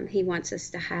 He wants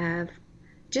us to have,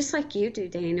 just like you do,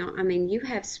 Daniel. I mean, you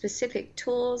have specific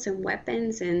tools and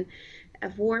weapons and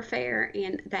of warfare,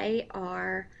 and they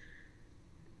are,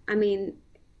 I mean,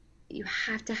 you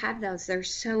have to have those. They're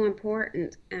so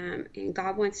important, and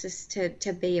God wants us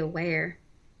to be aware.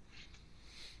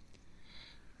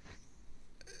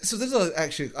 So there's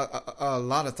actually a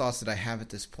lot of thoughts that I have at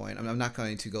this point. I'm not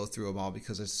going to go through them all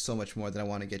because there's so much more that I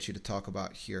want to get you to talk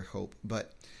about here, Hope.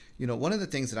 But, one of the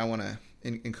things that I want to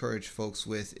encourage folks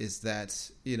with is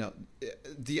that,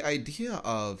 the idea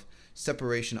of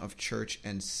separation of church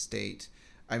and state,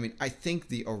 I mean, I think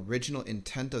the original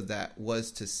intent of that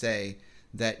was to say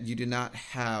that you do not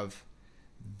have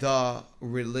the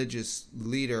religious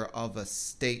leader of a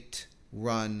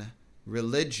state-run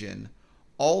religion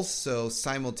also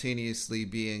simultaneously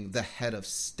being the head of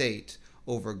state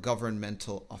over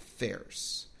governmental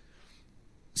affairs,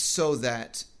 so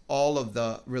that all of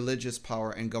the religious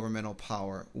power and governmental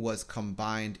power was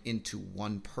combined into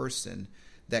one person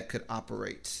that could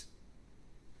operate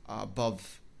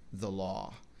above the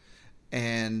law.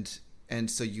 And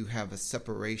so you have a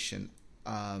separation.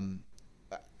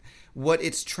 What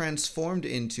it's transformed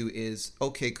into is,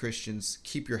 okay, Christians,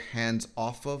 keep your hands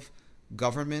off of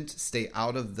government, stay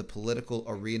out of the political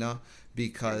arena,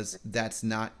 because that's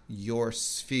not your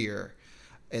sphere.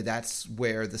 That's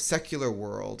where the secular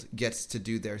world gets to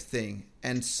do their thing.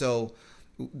 And so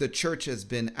the church has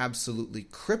been absolutely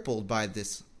crippled by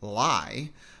this lie.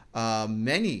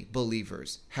 Many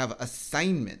believers have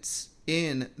assignments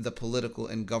in the political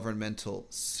and governmental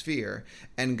sphere,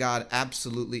 and God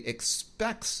absolutely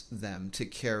expects them to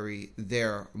carry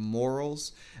their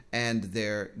morals and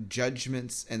their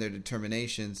judgments and their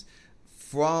determinations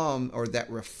from, or that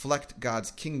reflect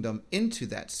God's kingdom, into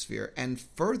that sphere. And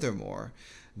furthermore,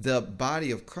 the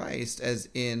body of Christ, as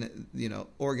in,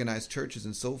 organized churches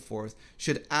and so forth,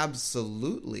 should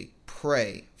absolutely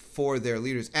pray for their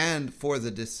leaders and for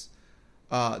the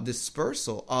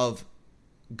dispersal of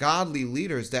godly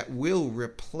leaders that will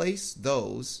replace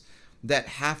those that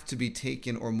have to be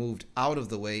taken or moved out of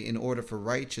the way in order for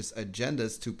righteous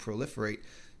agendas to proliferate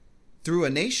through a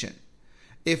nation.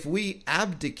 If we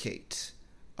abdicate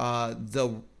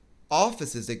the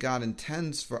offices that God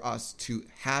intends for us to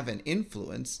have an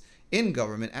influence in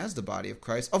government as the body of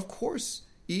Christ, of course,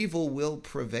 evil will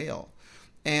prevail.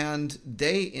 And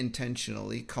they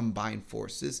intentionally combine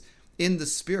forces in the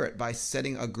spirit by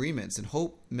setting agreements. And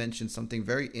Hope mentioned something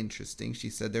very interesting. She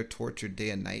said they're tortured day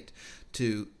and night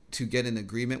to get an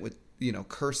agreement with,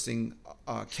 cursing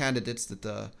candidates that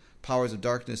the powers of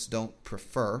darkness don't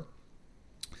prefer.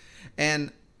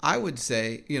 And I would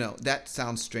say, that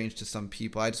sounds strange to some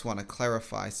people. I just want to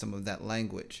clarify some of that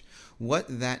language. What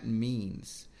that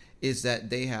means is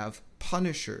that they have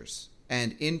punishers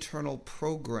and internal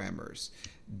programmers,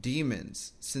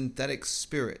 demons, synthetic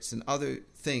spirits, and other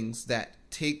things that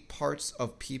take parts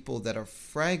of people that are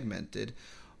fragmented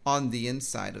on the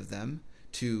inside of them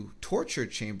to torture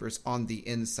chambers on the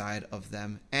inside of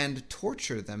them and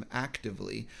torture them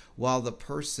actively while the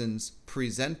person's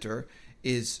presenter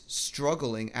is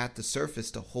struggling at the surface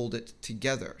to hold it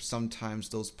together. Sometimes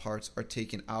those parts are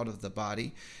taken out of the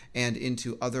body and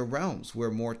into other realms where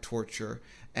more torture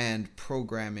and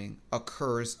programming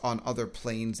occurs on other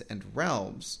planes and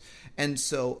realms. And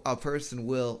so a person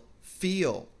will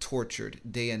feel tortured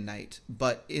day and night,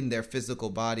 but in their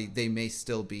physical body, they may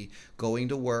still be going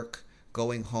to work,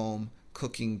 going home,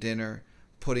 cooking dinner,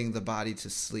 putting the body to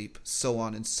sleep, so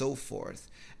on and so forth.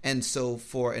 And so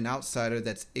for an outsider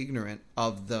that's ignorant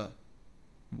of the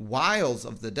wiles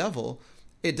of the devil,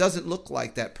 it doesn't look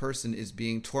like that person is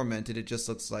being tormented. It just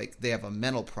looks like they have a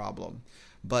mental problem.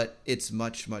 But it's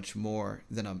much, much more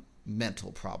than a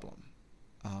mental problem.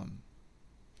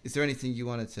 Is there anything you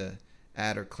wanted to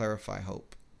add or clarify,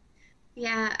 Hope?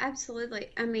 Yeah, absolutely.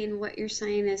 I mean, what you're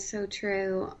saying is so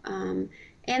true. And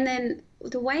then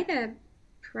the way the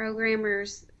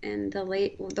programmers and the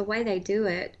way they do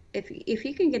it, if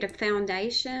you can get a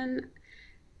foundation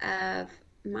of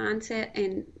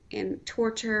mindset and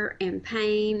torture and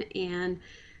pain and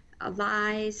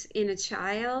lies in a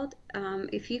child,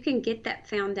 if you can get that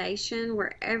foundation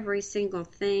where every single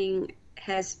thing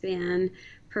has been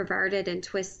perverted and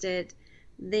twisted,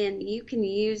 then you can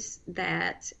use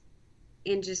that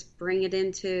and just bring it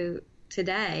into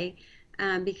today,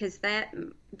 because that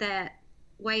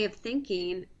way of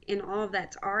thinking and all of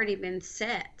that's already been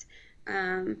set.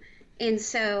 And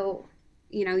so,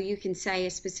 you can say a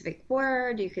specific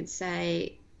word, you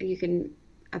can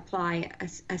apply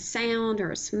a sound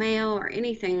or a smell or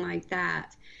anything like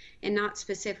that, and not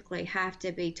specifically have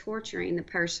to be torturing the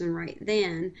person right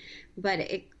then, but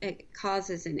it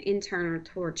causes an internal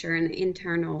torture and an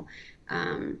internal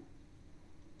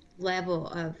level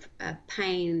of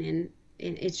pain,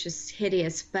 and it's just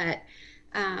hideous. But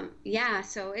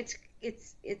so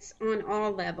it's on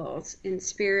all levels, in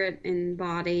spirit and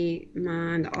body,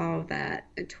 mind, all of that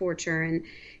torture.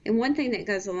 And one thing that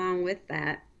goes along with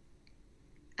that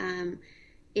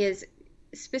is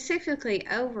specifically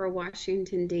over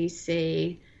Washington,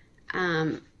 D.C.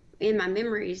 In my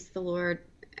memories, the Lord,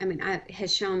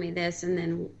 has shown me this, and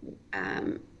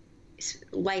then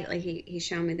lately he's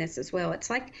shown me this as well. It's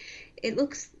like, it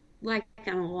looks like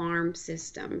an alarm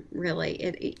system,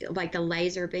 really. Like the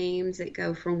laser beams that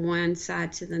go from one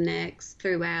side to the next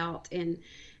throughout and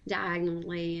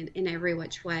diagonally and in every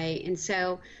which way. And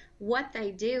so what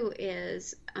they do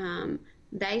is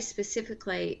they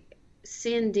specifically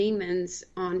send demons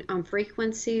on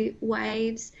frequency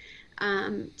waves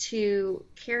to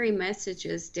carry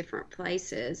messages different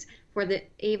places for the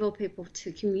evil people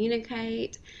to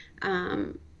communicate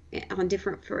on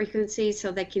different frequencies,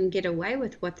 so they can get away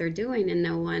with what they're doing, and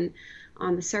no one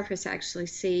on the surface actually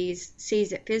sees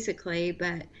it physically,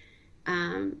 but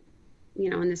in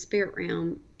the spirit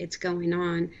realm it's going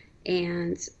on,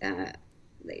 and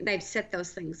they've set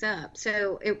those things up.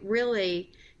 So it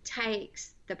really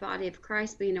takes the body of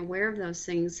Christ being aware of those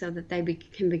things, so that they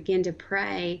can begin to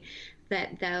pray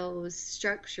that those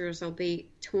structures will be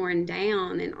torn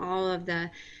down, and all of the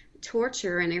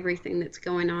torture and everything that's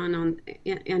going on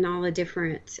in all the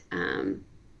different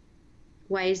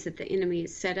ways that the enemy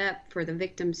is set up for the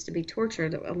victims to be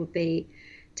tortured, that will be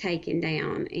taken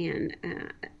down and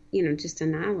just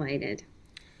annihilated.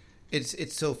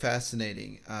 It's so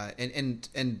fascinating,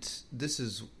 and this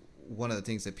is one of the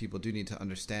things that people do need to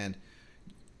understand.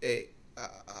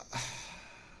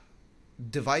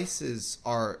 Devices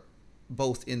are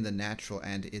both in the natural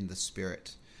and in the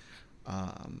spirit.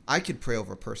 I could pray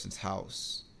over a person's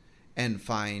house and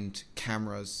find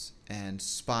cameras and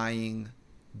spying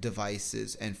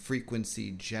devices and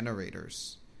frequency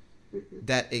generators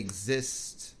that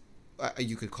exist.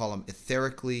 You could call them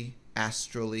etherically,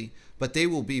 astrally, but they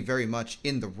will be very much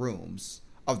in the rooms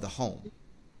of the home.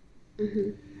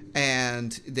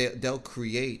 And they'll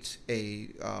create a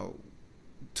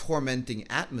tormenting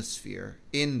atmosphere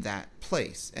in that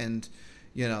place. And,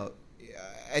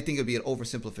 I think it would be an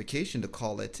oversimplification to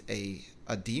call it a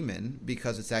demon,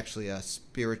 because it's actually a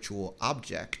spiritual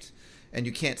object, and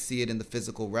you can't see it in the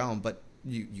physical realm, but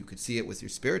you could see it with your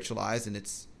spiritual eyes, and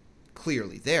it's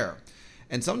clearly there.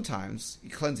 And sometimes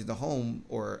cleansing the home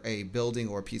or a building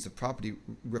or a piece of property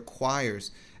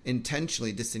requires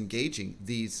intentionally disengaging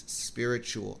these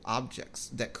spiritual objects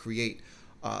that create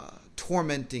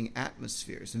tormenting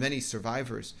atmospheres. Many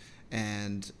survivors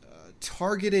and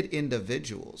targeted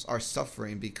individuals are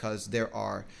suffering because there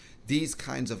are these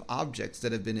kinds of objects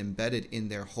that have been embedded in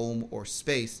their home or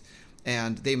space,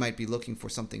 and they might be looking for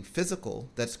something physical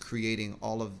that's creating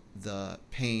all of the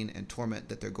pain and torment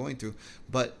that they're going through,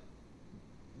 but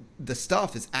the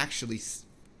stuff is actually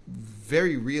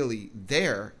very really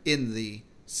there in the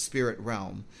spirit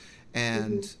realm.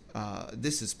 And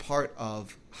this is part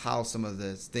of how some of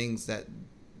the things that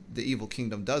the evil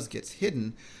kingdom does gets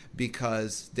hidden,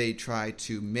 because they try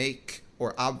to make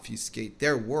or obfuscate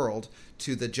their world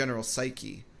to the general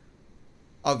psyche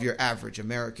of your average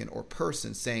American or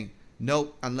person, saying,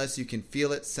 nope, unless you can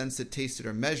feel it, sense it, taste it,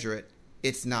 or measure it,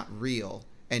 it's not real,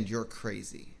 and you're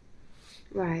crazy.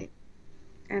 Right.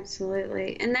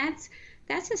 Absolutely. And that's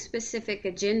that's a specific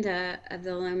agenda of the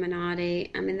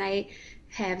Illuminati. I mean, they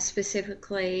have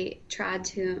specifically tried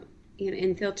to,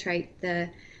 infiltrate the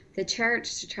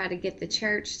church to try to get the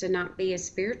church to not be as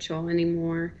spiritual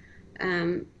anymore,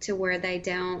 to where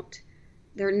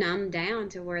they're numbed down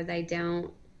to where they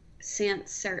don't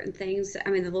sense certain things.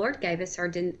 I mean, the Lord gave us our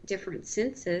different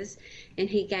senses, and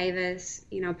He gave us,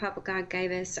 Papa God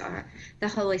gave us the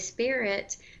Holy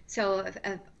Spirit. So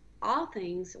of all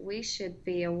things, we should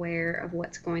be aware of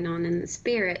what's going on in the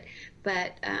spirit.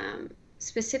 But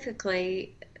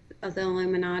specifically, the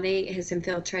Illuminati has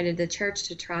infiltrated the church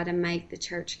to try to make the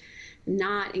church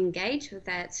not engage with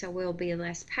that, so we'll be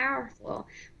less powerful.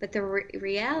 But the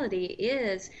reality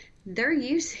is, they're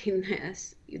using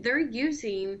this. They're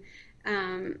using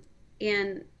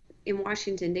in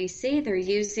Washington D.C. They're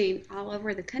using all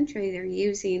over the country. They're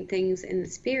using things in the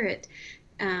spirit.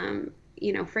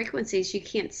 Frequencies, you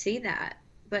can't see that,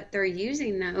 but they're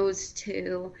using those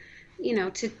to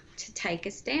take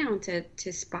us down,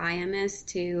 to spy on us,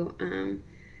 to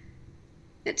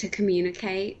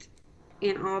communicate,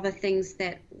 and all the things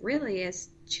that really, as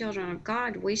children of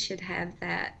God, we should have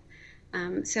that.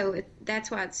 So that's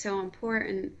why it's so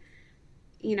important,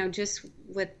 just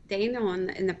with Daniel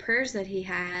and the prayers that he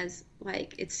has,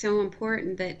 like, it's so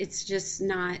important that it's just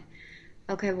not,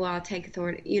 okay, well, I'll take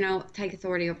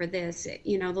authority over this.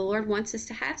 The Lord wants us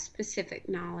to have specific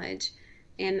knowledge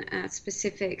and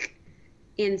specific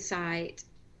insight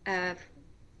of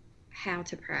how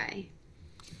to pray.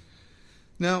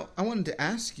 Now, I wanted to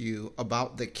ask you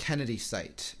about the Kennedy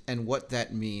site and what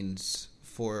that means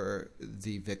for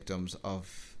the victims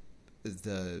of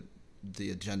the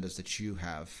agendas that you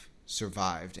have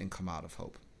survived and come out of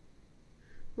hope.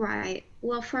 Right.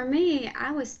 Well, for me,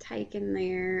 I was taken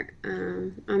there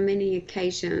on many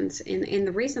occasions, and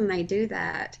the reason they do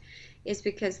that is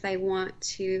because they want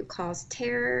to cause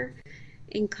terror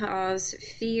and cause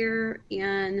fear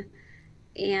in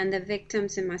the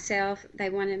victims and myself. They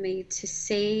wanted me to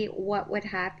see what would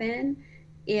happen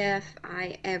if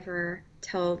I ever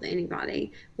told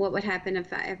anybody, what would happen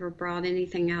if I ever brought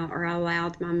anything out or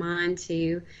allowed my mind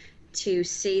to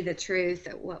see the truth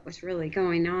of what was really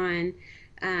going on.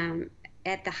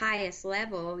 At the highest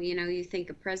level, you think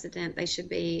a president, they should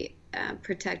be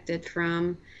protected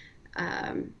from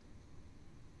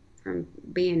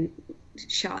being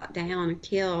shot down and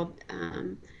killed.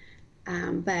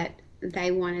 But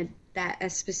they wanted a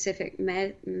specific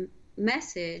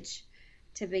message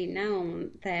to be known,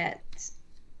 that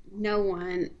no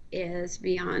one is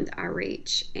beyond our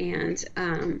reach. And,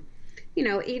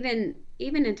 even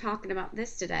in talking about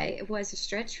this today, it was a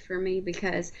stretch for me,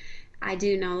 because I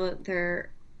do know that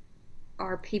there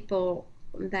are people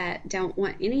that don't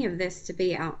want any of this to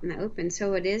be out in the open.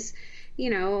 So it is,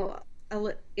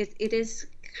 it is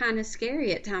kind of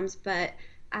scary at times, but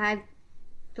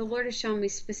the Lord has shown me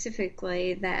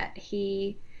specifically that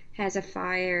He has a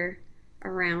fire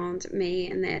around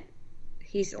me, and that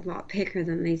He's a lot bigger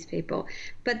than these people.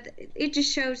 But it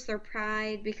just shows their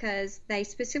pride, because they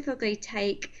specifically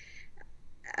take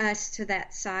us to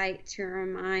that site to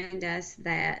remind us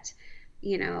that,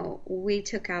 we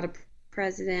took out a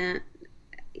president.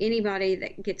 Anybody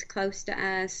that gets close to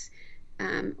us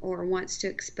or wants to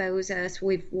expose us,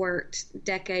 we've worked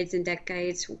decades and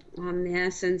decades on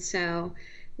this, and so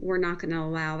we're not going to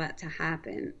allow that to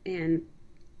happen. And,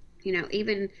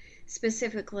 even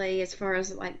specifically as far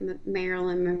as like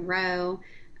Marilyn Monroe,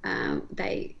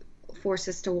 they force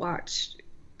us to watch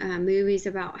movies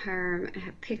about her,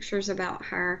 have pictures about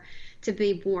her, to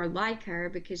be more like her,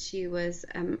 because she was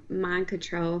a mind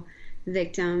control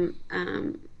victim,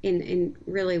 and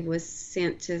really was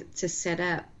sent to set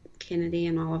up Kennedy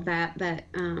and all of that. But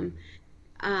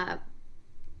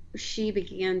she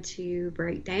began to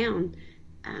break down.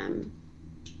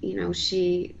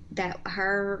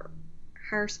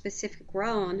 Her specific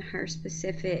role and her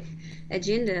specific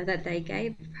agenda that they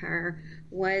gave her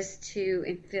was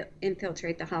to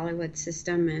infiltrate the Hollywood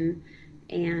system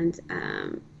and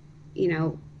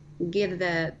give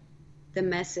the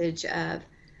message of,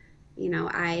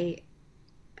 I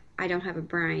don't have a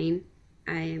brain.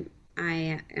 I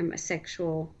am a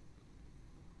sexual,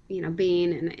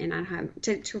 being, and I have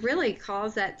to really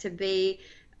cause that to be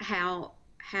how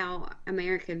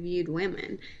America viewed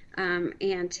women,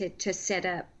 and to set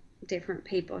up different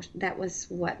people. That was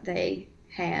what they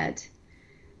had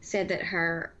said that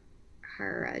her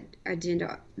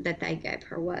agenda that they gave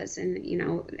her was.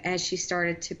 And as she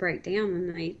started to break down,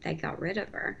 then they got rid of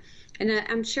her. And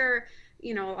I'm sure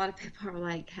a lot of people are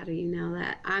like, how do you know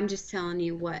that? I'm just telling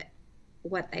you what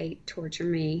they torture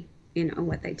me,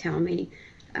 what they tell me.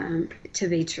 to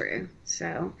be true.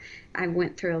 So I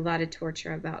went through a lot of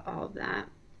torture about all of that.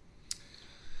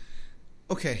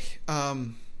 Okay.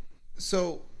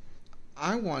 So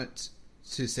I want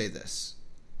to say this.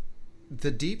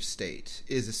 The deep state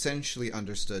is essentially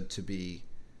understood to be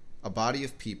a body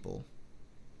of people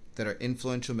that are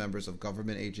influential members of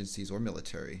government agencies or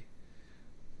military,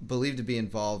 believed to be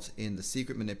involved in the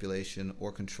secret manipulation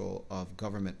or control of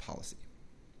government policy.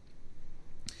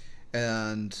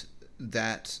 And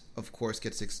that, of course,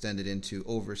 gets extended into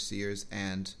overseers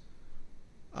and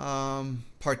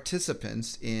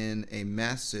participants in a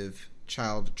massive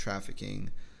child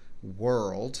trafficking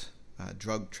world,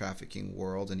 drug trafficking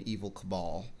world, an evil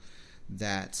cabal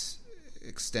that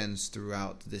extends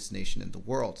throughout this nation and the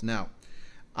world. Now,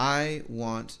 I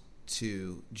want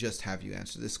to just have you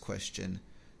answer this question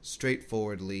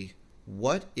straightforwardly.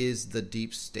 What is the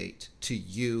deep state to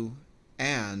you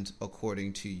and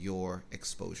according to your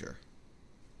exposure?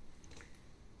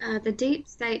 The deep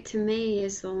state to me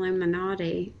is the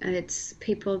Illuminati. It's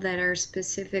people that are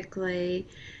specifically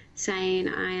saying,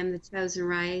 I am the chosen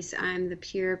race, I am the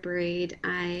pure breed,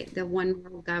 the one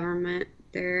world government.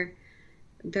 They're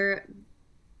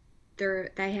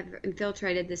they have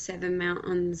infiltrated the seven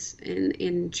mountains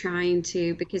in trying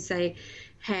to, because they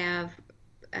have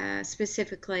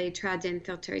specifically tried to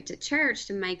infiltrate the church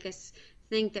to make us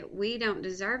think that we don't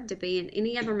deserve to be in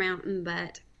any other mountain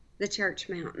but the church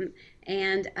mountain,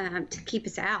 and to keep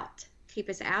us out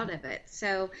of it.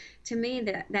 So to me,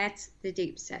 that's the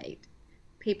deep state.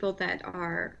 People that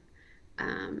are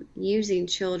using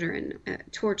children,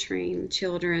 torturing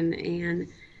children, and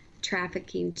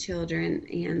trafficking children,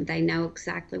 and they know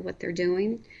exactly what they're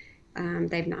doing.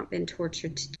 They've not been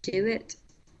tortured to do it.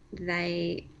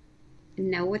 They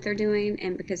know what they're doing,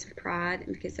 and because of pride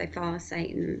and because they follow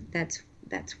Satan, that's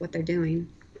what they're doing.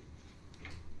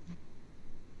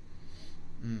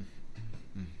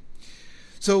 Mm-hmm.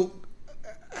 So,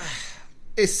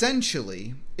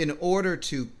 essentially, in order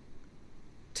to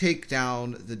take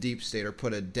down the deep state or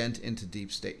put a dent into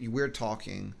deep state, we're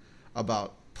talking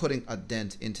about putting a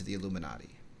dent into the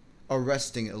Illuminati,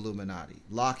 arresting Illuminati,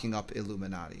 locking up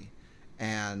Illuminati.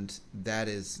 And that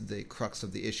is the crux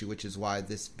of the issue, which is why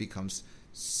this becomes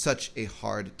such a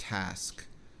hard task.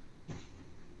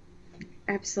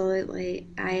 Absolutely.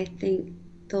 I think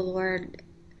the Lord,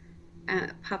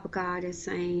 Papa God, is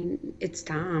saying it's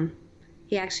time.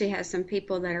 He actually has some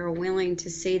people that are willing to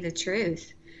see the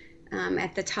truth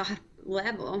at the top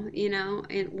level,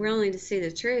 and willing to see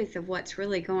the truth of what's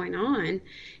really going on,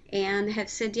 and have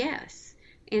said yes.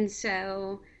 And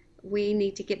so we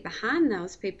need to get behind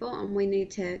those people, and we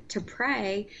need to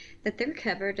pray that they're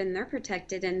covered and they're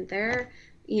protected, and they're,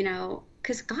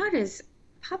 because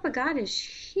Papa God is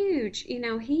huge.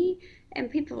 He,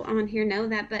 and people on here know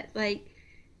that, but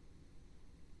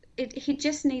he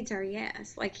just needs our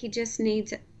yes. He just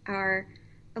needs our,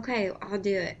 okay, I'll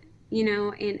do it,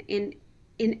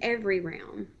 in every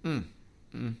realm.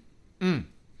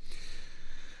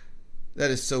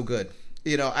 That is so good.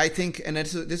 I think, and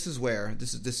this is where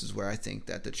I think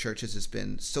that the church has just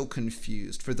been so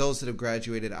confused. For those that have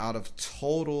graduated out of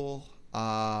total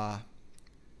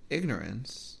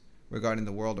ignorance regarding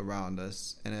the world around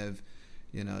us, and have,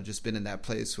 just been in that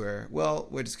place where, well,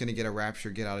 we're just going to get a rapture,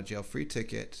 get out of jail free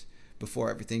ticket before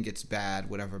everything gets bad,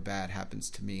 whatever bad happens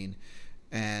to mean,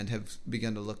 and have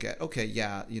begun to look at, okay,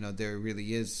 yeah, there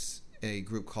really is a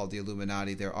group called the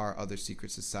Illuminati. There are other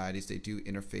secret societies. They do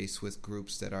interface with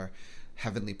groups that are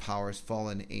heavenly powers,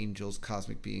 fallen angels,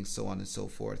 cosmic beings, so on and so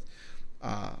forth.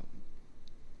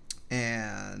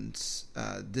 And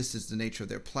this is the nature of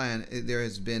their plan. There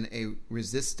has been a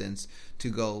resistance to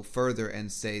go further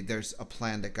and say there's a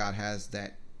plan that God has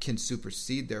that can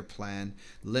supersede their plan,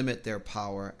 limit their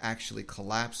power, actually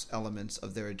collapse elements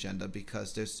of their agenda,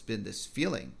 because there's been this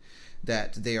feeling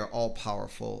that they are all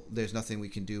powerful. There's nothing we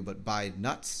can do but buy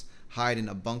nuts, hide in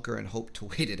a bunker, and hope to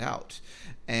wait it out.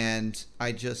 And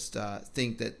I just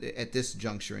think that at this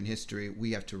juncture in history,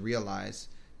 we have to realize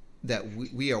that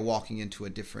we are walking into a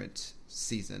different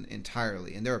season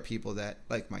entirely. And there are people that,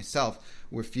 like myself,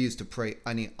 refuse to pray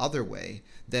any other way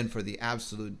than for the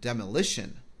absolute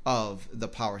demolition of the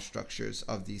power structures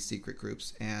of these secret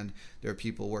groups. And there are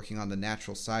people working on the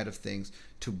natural side of things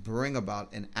to bring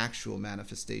about an actual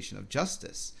manifestation of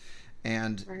justice.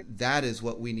 And that is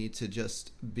what we need to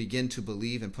just begin to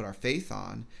believe and put our faith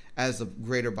on as a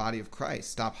greater body of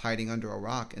Christ. Stop hiding under a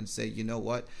rock and say, you know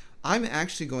what? I'm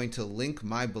actually going to link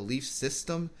my belief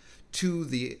system to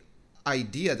the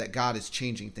idea that God is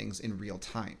changing things in real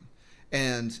time.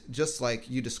 And just like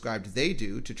you described they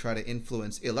do to try to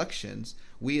influence elections,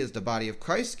 we as the body of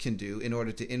Christ can do in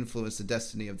order to influence the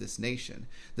destiny of this nation.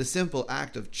 The simple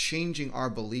act of changing our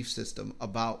belief system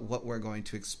about what we're going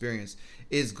to experience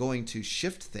is going to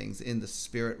shift things in the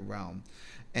spirit realm.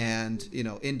 And,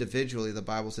 individually, the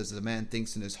Bible says, as a man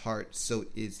thinks in his heart, so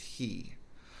is he.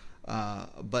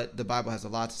 But the Bible has a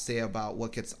lot to say about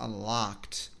what gets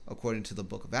unlocked, according to the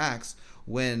book of Acts,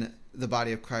 when the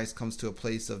body of Christ comes to a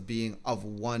place of being of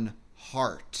one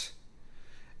heart.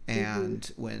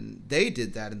 And when they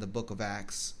did that in the book of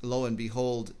Acts, lo and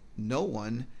behold, no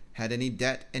one had any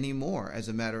debt anymore. As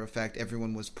a matter of fact,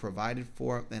 everyone was provided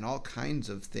for, and all kinds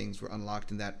of things were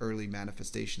unlocked in that early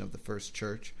manifestation of the first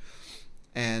church.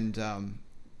 And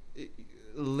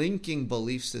linking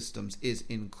belief systems is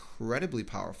incredibly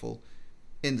powerful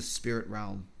in the spirit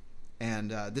realm.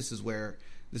 And this is where,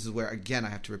 again, I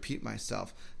have to repeat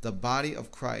myself. The body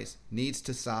of Christ needs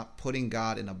to stop putting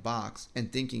God in a box and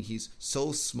thinking he's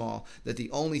so small that the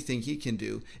only thing he can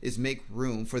do is make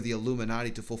room for the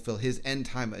Illuminati to fulfill his end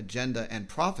time agenda and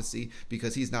prophecy,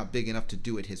 because he's not big enough to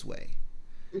do it his way.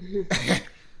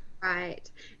 Right.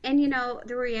 And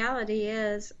the reality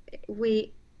is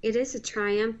it is a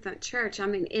triumphant church. I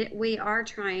mean, we are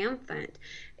triumphant.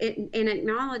 In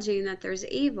acknowledging that there's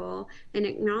evil and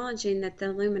acknowledging that the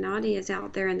Illuminati is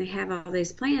out there and they have all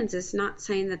these plans is not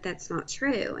saying that that's not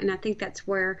true. And I think that's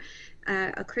where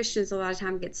Christians a lot of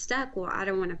time get stuck. Well, I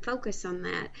don't want to focus on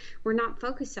that. We're not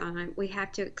focused on it. We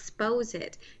have to expose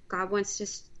it. God wants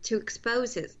us to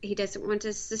expose it. He doesn't want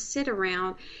us to sit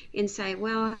around and say,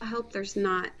 well, I hope there's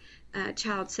not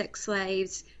child sex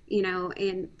slaves,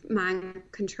 and mind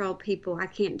control people. I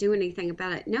can't do anything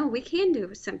about it. No, we can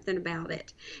do something about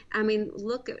it. I mean,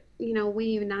 look at, we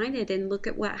united, and look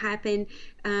at what happened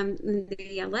in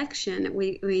the election.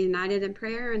 We united in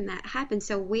prayer, and that happened.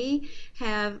 So we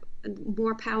have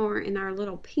more power in our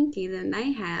little pinky than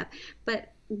they have.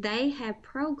 But they have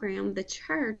programmed the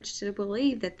church to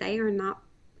believe that they are not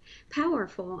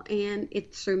powerful, and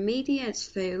it's through media, it's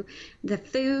through the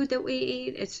food that we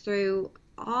eat, it's through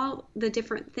all the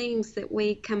different things that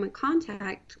we come in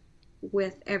contact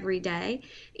with every day,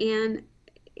 and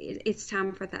it's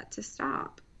time for that to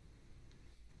stop.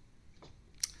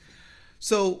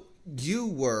 So you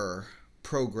were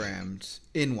programmed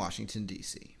in Washington,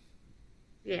 D.C.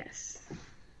 Yes.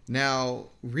 Now,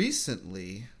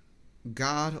 recently,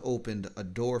 God opened a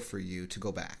door for you to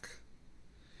go back.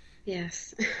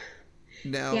 Yes.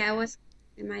 Now, yeah, it was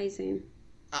amazing.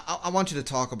 I want you to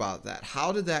talk about that.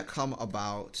 How did that come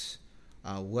about?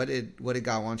 What did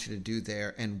God want you to do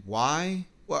there, and why?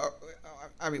 Well,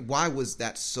 why was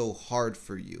that so hard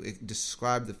for you?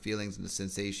 Describe the feelings and the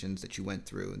sensations that you went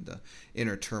through and the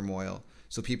inner turmoil,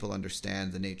 so people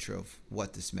understand the nature of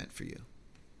what this meant for you.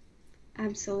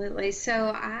 Absolutely.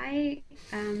 So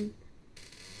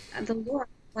the Lord,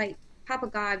 like Papa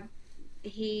God,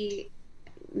 he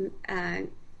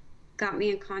got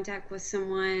me in contact with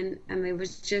someone. I mean, it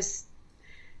was just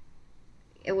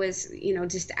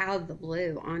out of the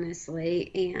blue,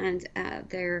 honestly. And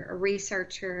they're a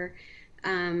researcher,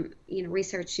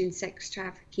 researching sex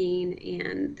trafficking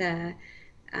and the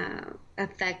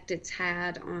effect it's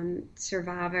had on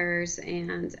survivors,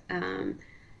 and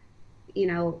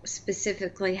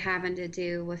specifically having to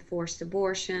do with forced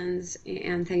abortions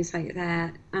and things like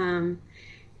that.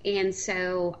 And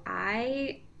so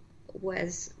I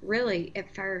was really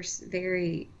at first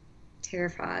very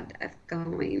terrified of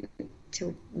going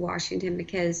to Washington,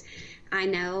 because I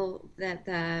know that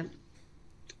the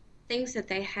things that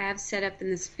they have set up in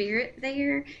the spirit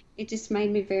there, it just made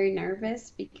me very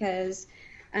nervous, because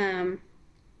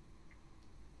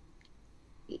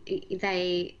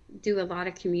they do a lot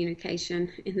of communication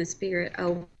in the spirit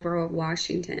over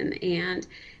Washington, and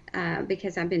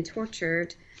because I've been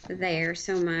tortured there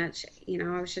so much,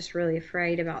 I was just really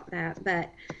afraid about that. But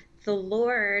the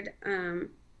Lord,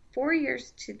 4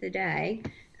 years to the day,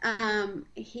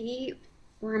 he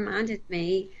reminded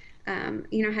me,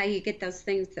 how you get those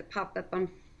things that pop up on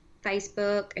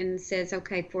Facebook and says,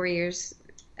 okay, 4 years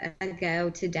ago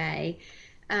today,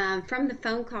 from the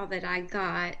phone call that I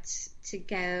got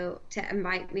to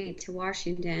invite me to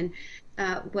Washington,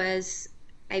 was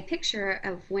a picture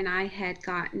of when I had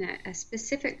gotten a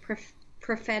specific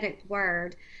prophetic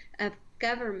word of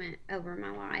government over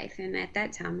my life. And at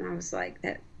that time, I was like,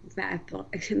 that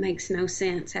it makes no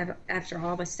sense after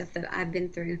all the stuff that I've been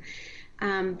through.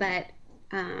 But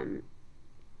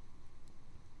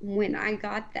when I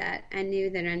got that, I knew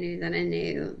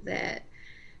that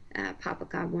Papa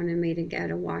God wanted me to go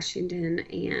to Washington.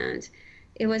 And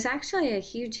It was actually a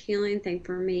huge healing thing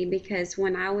for me because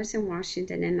when I was in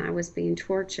Washington and I was being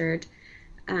tortured,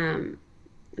 um,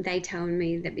 they told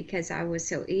me that because I was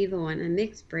so evil and a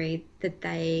mixed breed, that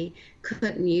they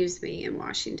couldn't use me in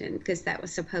Washington because that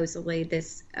was supposedly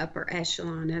this upper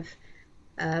echelon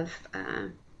of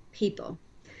people.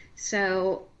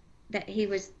 So that he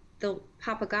was the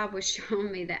Papa God was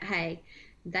showing me that, hey,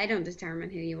 they don't determine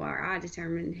who you are. I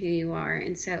determine who you are.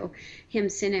 And so him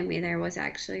sending me there was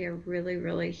actually a really,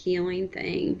 really healing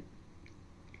thing.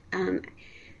 Um,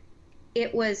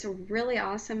 it was really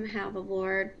awesome how the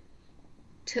Lord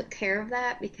took care of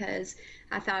that because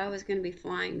I thought I was going to be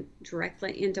flying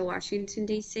directly into Washington,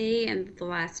 D.C., and at the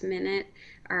last minute,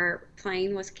 our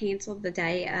plane was canceled the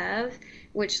day of,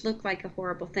 which looked like a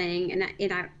horrible thing.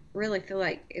 And I really feel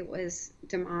like it was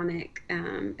demonic,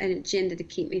 an agenda to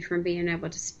keep me from being able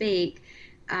to speak.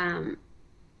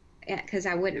 Because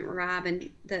I wouldn't arrive, and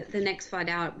the next flight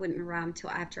out wouldn't arrive until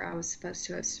after I was supposed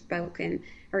to have spoken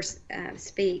or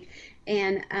speak.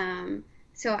 And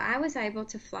so I was able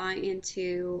to fly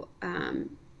into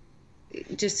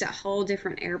just a whole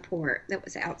different airport that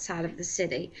was outside of the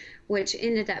city, which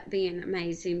ended up being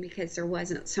amazing because there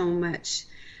wasn't so much.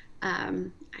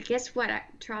 I guess what I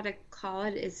try to call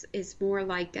it is more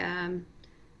like when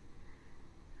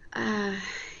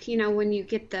you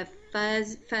get the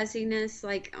fuzziness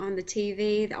like on the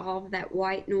TV, all of that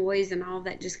white noise and all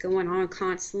that just going on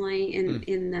constantly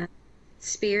in the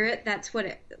spirit. That's what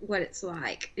it's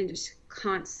like, and just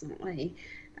constantly.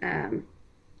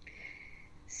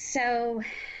 So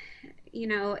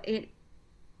it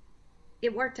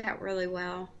worked out really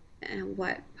well, and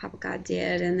what Papa God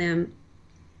did. And then,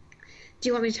 do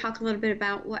you want me to talk a little bit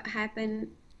about what happened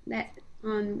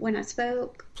when I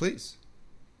spoke? Please.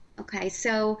 Okay,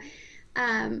 so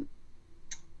I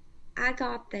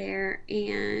got there,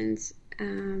 and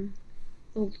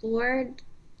the Lord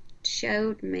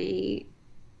showed me.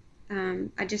 I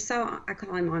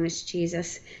call him Honest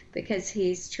Jesus because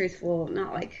he's truthful,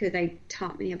 not like who they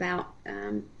taught me about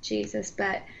Jesus.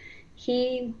 But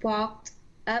he walked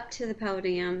up to the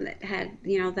podium that had,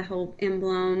 the whole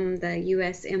emblem, the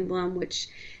U.S. emblem, which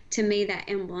to me, that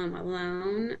emblem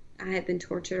alone, I had been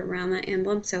tortured around that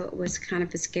emblem, so it was kind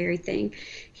of a scary thing.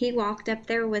 He walked up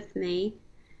there with me.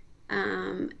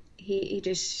 He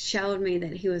just showed me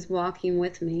that he was walking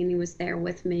with me, and he was there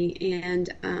with me.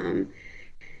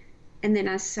 And then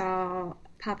I saw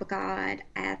Papa God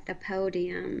at the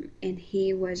podium, and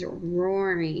he was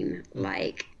roaring,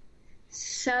 like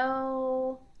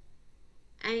so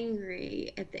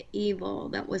angry at the evil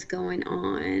that was going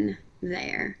on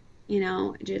there.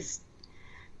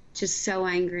 Just so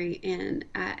angry. And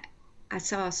I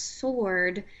saw a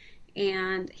sword,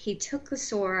 and he took the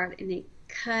sword and he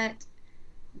cut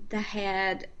the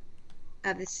head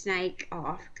of the snake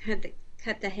off,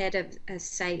 cut the head of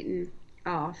Satan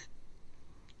off.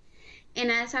 And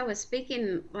as I was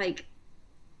speaking, like,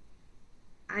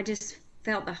 I just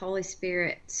felt the Holy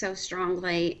Spirit so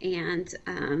strongly, and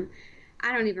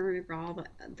I don't even remember all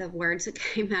the words that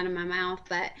came out of my mouth,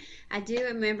 but I do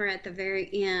remember at the very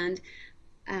end,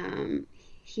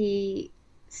 he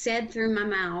said through my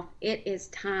mouth, "It is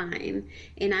time."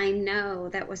 And I know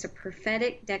that was a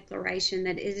prophetic declaration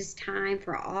that it is time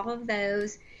for all of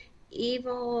those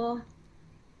evil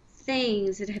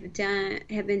things that have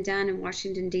been done in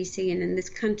Washington, D.C. and in this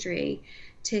country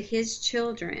to his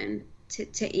children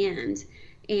to end.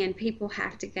 And people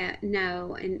have to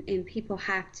know, and people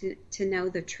have to know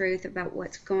the truth about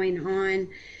what's going on.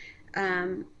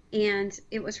 And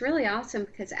it was really awesome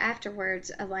because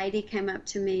afterwards a lady came up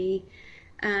to me,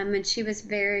 and she was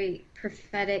very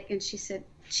prophetic, and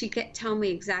she told me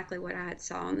exactly what I had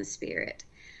saw in the spirit.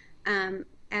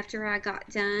 After I got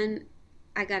done,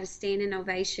 I got a standing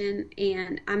ovation,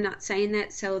 and I'm not saying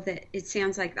that so that it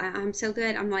sounds like I'm so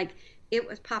good. I'm like, it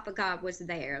was Papa God was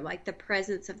there, like the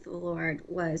presence of the Lord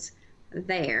was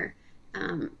there,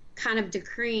 kind of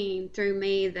decreeing through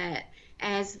me that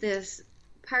as this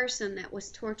person that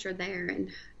was tortured there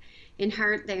and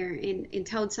hurt there and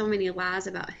told so many lies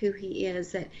about who he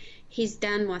is, that he's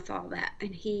done with all that,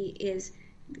 and he is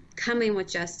coming with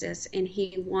justice, and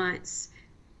he wants,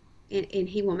 and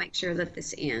he will make sure that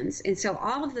this ends. And so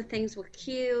all of the things with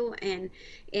Q and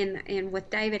with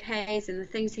David Hayes and the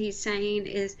things he's saying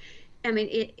is,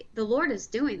 the Lord is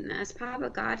doing this.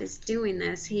 Papa God is doing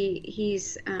this.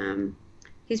 He's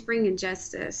bringing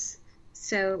justice.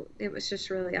 So it was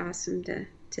just really awesome to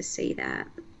see that.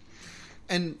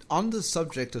 And on the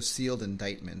subject of sealed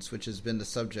indictments, which has been the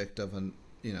subject of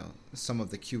some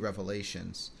of the Q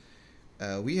revelations,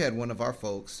 we had one of our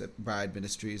folks at Bride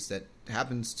Ministries that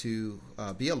happens to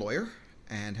be a lawyer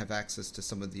and have access to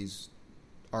some of these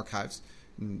archives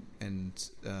and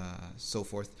so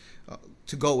forth,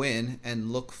 to go in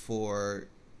and look for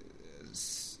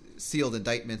sealed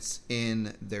indictments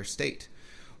in their state.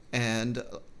 And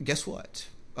guess what?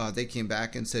 They came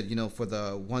back and said, for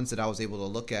the ones that I was able to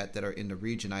look at that are in the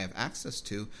region I have access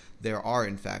to, there are,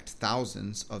 in fact,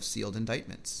 thousands of sealed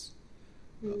indictments.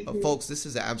 Mm-hmm. Folks, this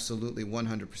is absolutely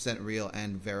 100% real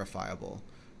and verifiable.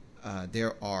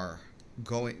 There are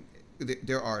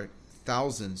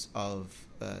thousands of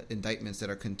indictments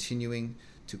that are continuing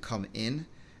to come in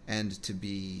and to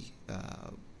be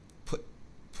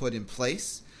put in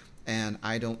place. And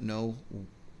I don't know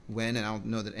when, and I don't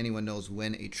know that anyone knows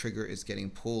when a trigger is getting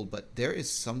pulled, but there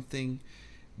is something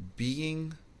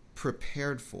being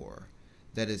prepared for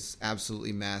that is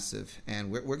absolutely massive,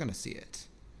 and we're going to see it.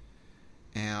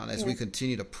 And as we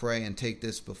continue to pray and take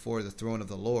this before the throne of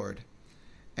the Lord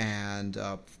and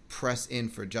press in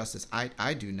for justice,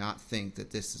 I do not think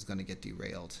that this is going to get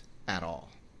derailed at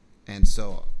all. And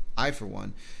so I, for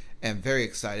one, am very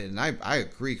excited, and I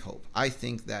agree, Hope. I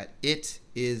think that it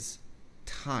is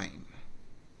time.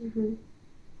 Mm-hmm.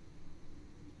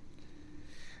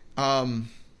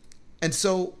 And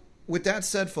so with that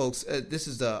said, folks, this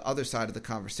is the other side of the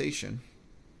conversation.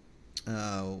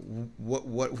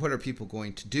 What are people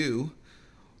going to do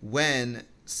when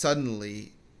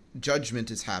suddenly judgment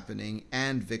is happening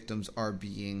and victims are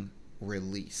being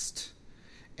released?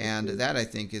 And that, I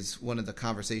think, is one of the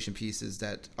conversation pieces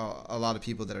that a lot of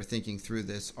people that are thinking through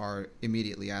this are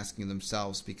immediately asking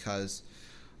themselves, because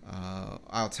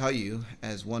I'll tell you,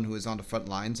 as one who is on the front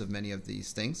lines of many of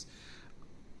these things,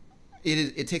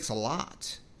 it takes a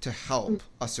lot to help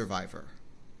a survivor.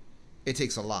 It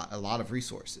takes a lot of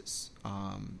resources.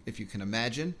 If you can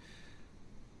imagine,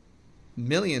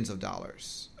 millions of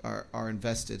dollars are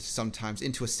invested sometimes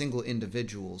into a single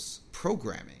individual's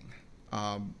programming.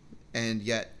 And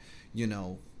yet,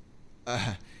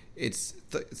 it's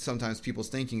sometimes people's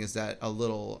thinking is that a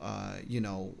little,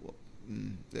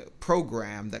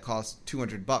 program that costs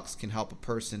 $200 can help a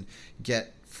person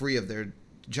get free of their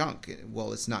junk.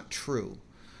 Well, it's not true.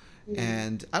 Mm-hmm.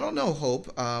 And I don't know,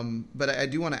 Hope, but I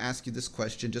do want to ask you this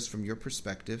question just from your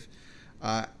perspective.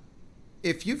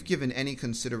 If you've given any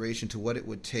consideration to what it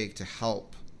would take to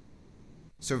help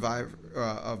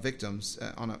victims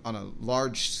on a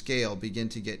large scale begin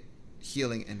to get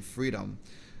healing and freedom,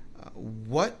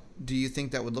 what do you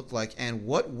think that would look like, and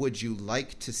what would you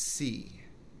like to see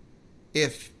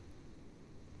if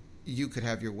you could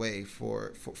have your way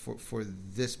for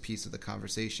this piece of the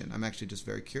conversation? I'm actually just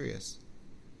very curious.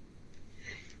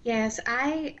 Yes,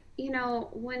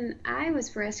 when I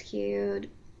was rescued,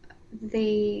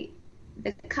 the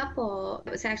couple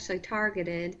that was actually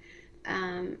targeted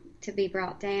to be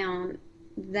brought down,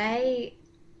 they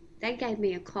gave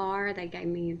me a car, they gave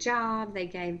me a job, they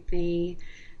gave me,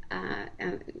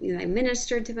 they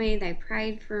ministered to me, they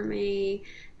prayed for me,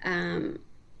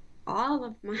 all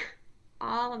of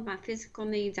my physical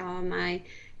needs, all of my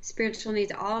spiritual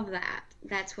needs, all of that.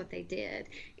 That's what they did.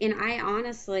 And I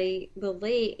honestly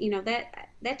believe,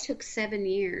 that took 7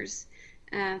 years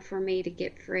for me to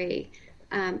get free.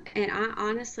 And I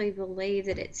honestly believe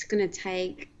that it's going to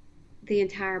take the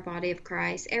entire body of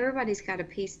Christ. Everybody's got a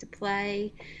piece to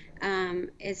play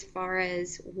as far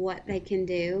as what they can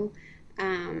do.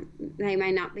 They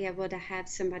may not be able to have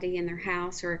somebody in their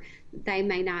house, or they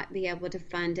may not be able to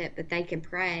fund it, but they can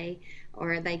pray,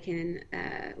 or they can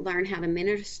learn how to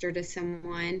minister to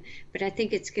someone. But I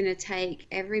think it's going to take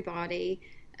everybody,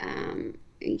 kind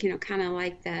of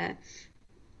like the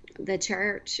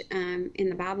church in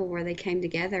the Bible, where they came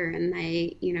together and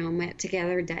they, met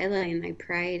together daily and they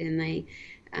prayed and they,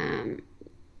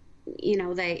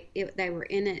 they were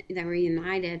in it, they were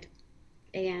united.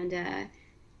 And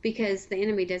because the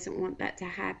enemy doesn't want that to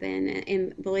happen.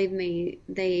 And believe me,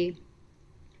 the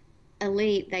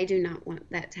elite, they do not want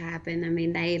that to happen. I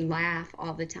mean, they laugh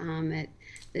all the time at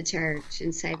the church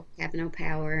and say we have no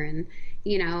power, and,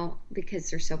 because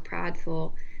they're so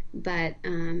prideful. But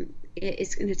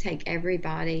it's going to take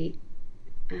everybody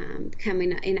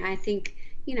coming. And I think,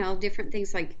 different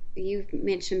things like you've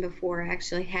mentioned before,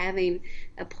 actually having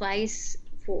a place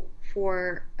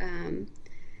for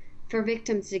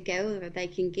victims to go where they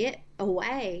can get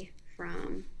away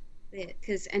from it.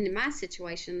 Because in my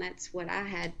situation, that's what I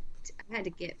had to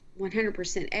get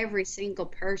 100%. Every single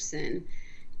person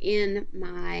in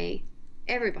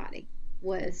everybody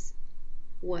was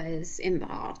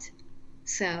involved.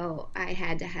 So I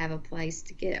had to have a place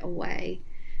to get away.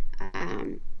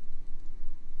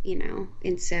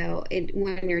 And so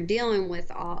when you're dealing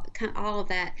with all of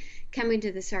that coming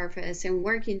to the surface and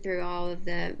working through all of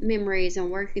the memories and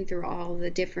working through all of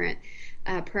the different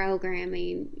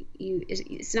programming,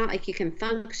 it's not like you can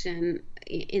function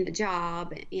in the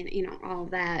job and all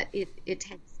that. It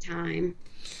takes time,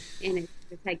 and it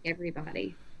will take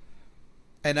everybody.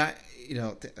 And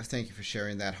thank you for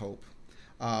sharing that, Hope.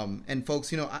 And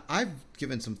folks, I've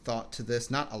given some thought to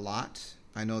this, not a lot.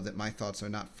 I know that my thoughts are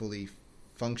not fully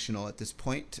functional at this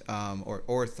point,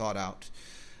 or thought out.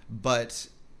 But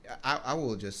I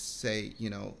will just say,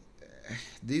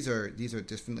 these are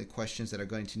definitely questions that are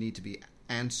going to need to be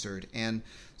answered. And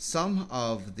some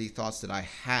of the thoughts that I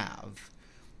have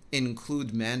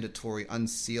include mandatory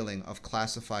unsealing of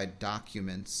classified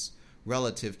documents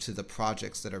relative to the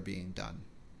projects that are being done,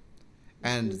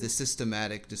 and the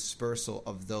systematic dispersal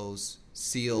of those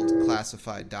sealed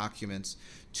classified documents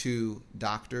to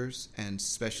doctors and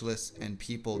specialists and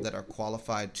people that are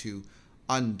qualified to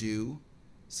undo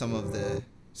some of the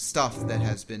stuff that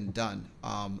has been done.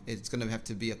 It's going to have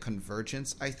to be a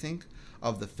convergence, I think,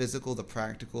 of the physical, the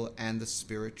practical, and the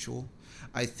spiritual.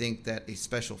 I think that a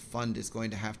special fund is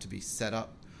going to have to be set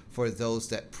up for those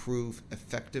that prove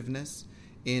effectiveness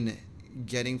in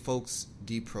getting folks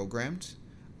deprogrammed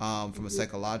from a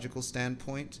psychological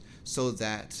standpoint, so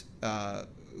that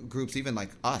groups even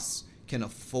like us can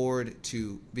afford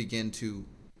to begin to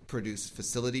produce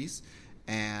facilities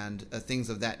and things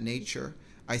of that nature.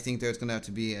 I think there's going to have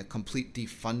to be a complete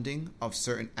defunding of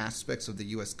certain aspects of the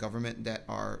U.S. government that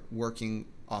are working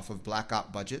off of black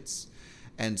op budgets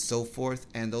and so forth,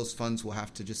 and those funds will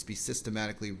have to just be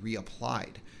systematically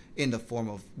reapplied in the form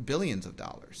of billions of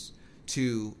dollars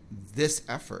to this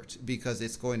effort, because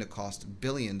it's going to cost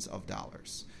billions of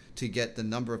dollars to get the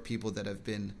number of people that have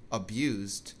been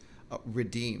abused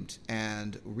redeemed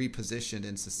and repositioned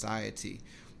in society.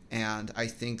 And I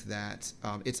think that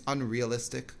it's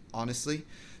unrealistic, honestly,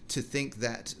 to think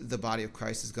that the body of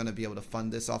Christ is going to be able to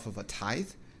fund this off of a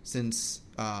tithe, since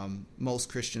most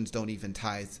Christians don't even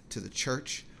tithe to the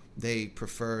church. They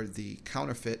prefer the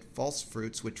counterfeit false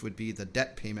fruits, which would be the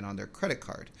debt payment on their credit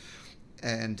card.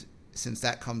 And since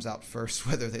that comes out first,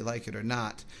 whether they like it or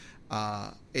not,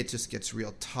 it just gets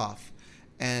real tough.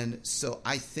 And so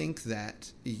I think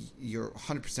that you're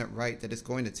 100% right that it's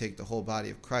going to take the whole body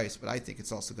of Christ, but I think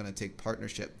it's also going to take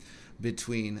partnership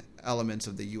between elements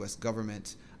of the U.S.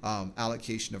 government,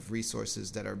 allocation of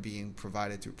resources that are being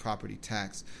provided through property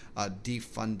tax,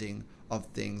 defunding of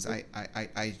things.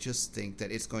 I just think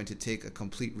that it's going to take a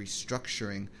complete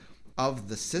restructuring of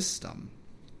the system.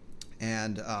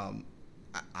 And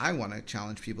I want to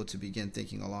challenge people to begin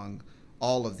thinking along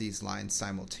all of these lines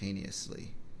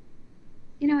simultaneously.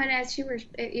 And as you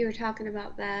were talking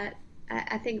about that,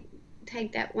 I think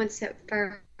take that one step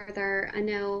further. I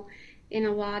know in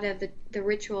a lot of the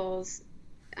rituals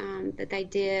that they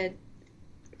did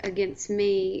against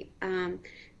me,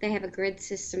 they have a grid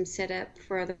system set up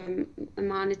for the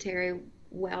monetary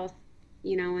wealth,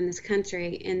 in this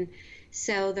country, and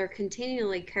so they're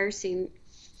continually cursing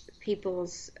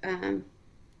people's,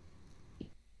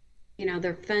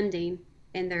 their funding,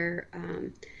 and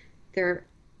they're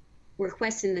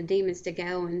requesting the demons to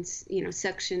go and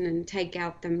suction and take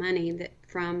out the money that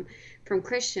from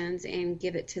Christians and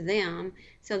give it to them,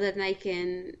 so that they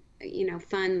can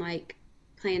fund like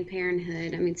Planned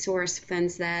Parenthood. I mean, Soros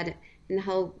funds that, and the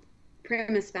whole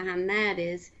premise behind that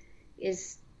is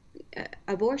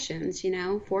abortions,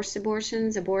 forced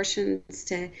abortions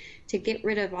to get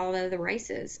rid of all of the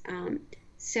races.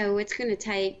 So it's going to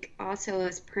take also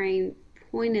us praying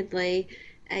pointedly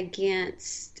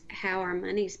against how our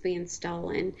money's being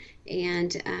stolen,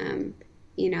 and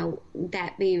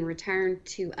that being returned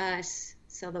to us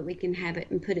so that we can have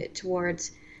it and put it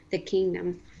towards the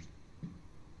kingdom.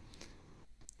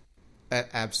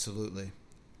 Absolutely.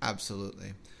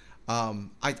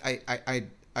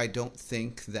 I don't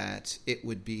think that it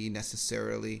would be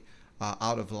necessarily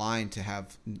out of line to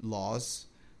have laws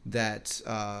that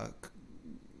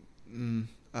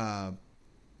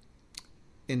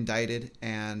indicted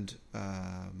and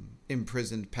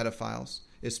imprisoned pedophiles,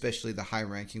 especially the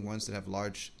high-ranking ones that have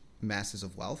large masses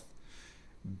of wealth,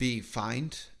 be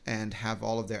fined and have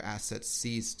all of their assets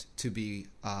seized to be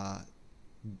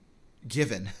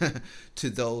given to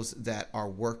those that are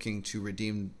working to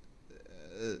redeem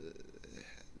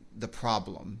the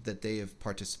problem that they have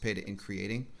participated in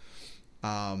creating.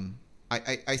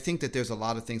 I think that there's a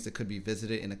lot of things that could be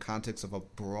visited in the context of a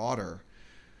broader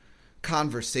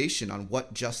conversation on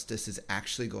what justice is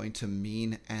actually going to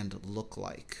mean and look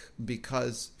like,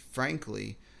 because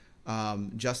frankly,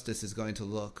 justice is going to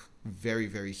look very,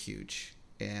 very huge.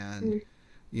 And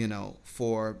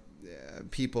for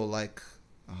people like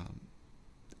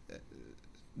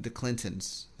the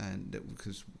Clintons, and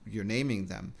because you're naming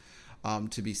them,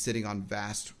 to be sitting on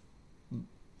vast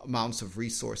amounts of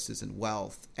resources and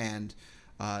wealth, and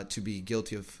to be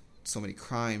guilty of so many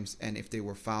crimes. And if they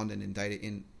were found and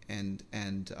indicted and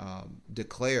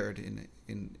declared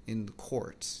in the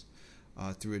courts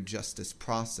through a justice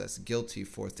process guilty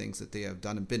for things that they have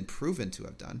done and been proven to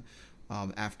have done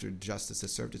after justice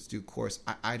has served its due course,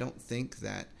 I don't think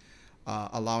that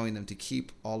allowing them to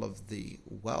keep all of the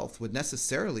wealth would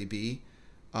necessarily be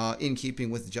in keeping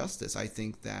with justice. I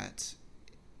think that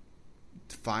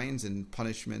fines and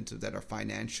punishment that are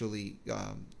financially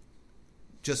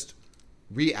just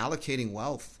reallocating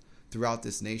wealth throughout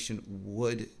this nation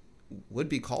would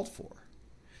be called for.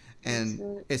 And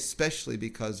Absolutely. especially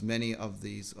because many of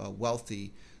these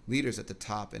wealthy leaders at the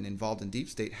top and involved in deep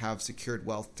state have secured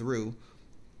wealth through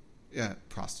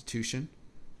prostitution,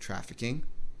 trafficking,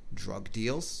 drug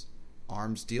deals,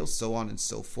 arms deals, so on and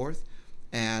so forth.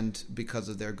 And because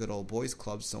of their good old boys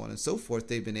clubs, so on and so forth,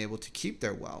 they've been able to keep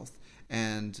their wealth.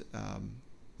 And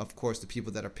of course, the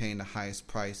people that are paying the highest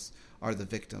price are the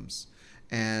victims.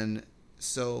 And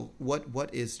so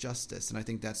what is justice? And I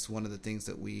think that's one of the things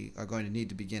that we are going to need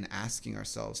to begin asking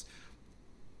ourselves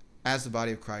as the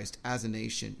body of Christ, as a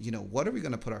nation. What are we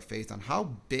going to put our faith on? How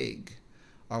big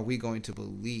are we going to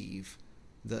believe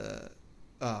the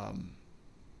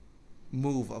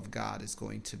move of God is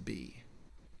going to be?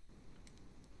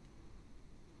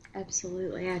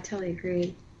 Absolutely. I totally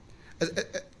agree.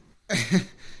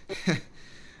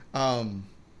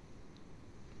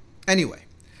 Anyway,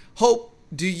 Hope,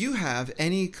 do you have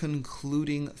any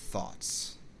concluding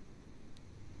thoughts?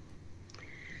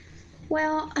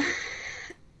 Well,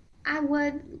 I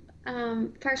would,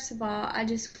 first of all, I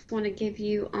just want to give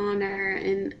you honor,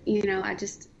 and,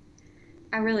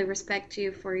 I really respect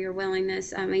you for your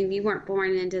willingness. I mean, you weren't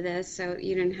born into this, so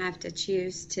you didn't have to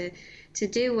choose to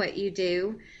do what you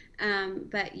do.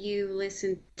 But you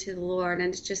listen to the Lord, and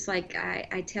it's just like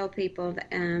I tell people that,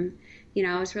 I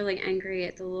was really angry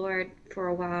at the Lord for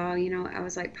a while. I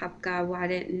was like, Papa God, why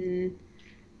didn't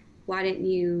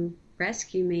you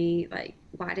rescue me? Like,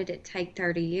 why did it take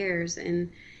 30 years? And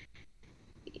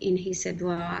he said,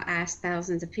 well, I asked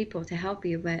thousands of people to help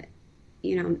you, but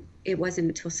it wasn't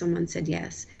until someone said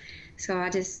yes. So I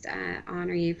just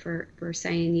honor you for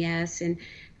saying yes, and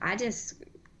I just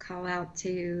call out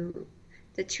to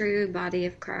the true body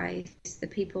of Christ, the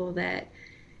people that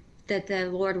the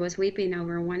Lord was weeping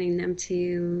over, wanting them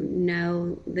to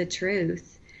know the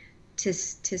truth, to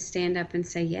stand up and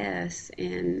say yes,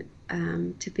 and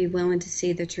to be willing to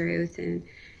see the truth, and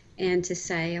to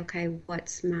say, okay,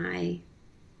 what am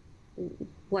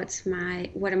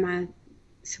I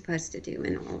supposed to do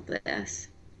in all of this?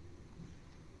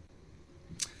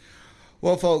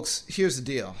 Well, folks, here's the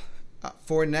deal.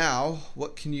 For now,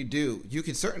 what can you do? You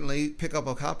can certainly pick up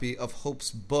a copy of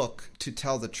Hope's book, To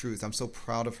Tell the Truth. I'm so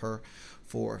proud of her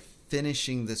for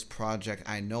finishing this project.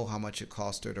 I know how much it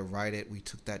cost her to write it. We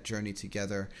took that journey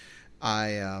together. I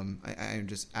am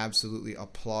just absolutely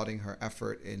applauding her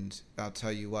effort, and I'll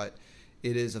tell you what,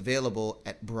 it is available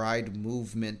at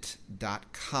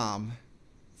bridemovement.com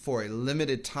for a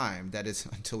limited time. That is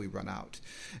until we run out.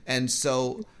 And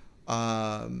so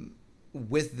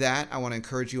with that, I want to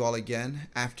encourage you all again,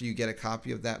 after you get a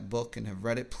copy of that book and have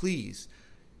read it, please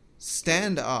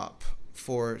stand up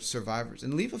for survivors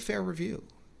and leave a fair review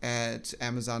at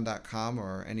Amazon.com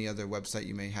or any other website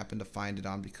you may happen to find it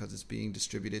on, because it's being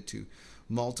distributed to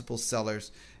multiple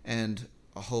sellers. And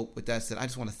I hope, with that said, I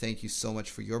just want to thank you so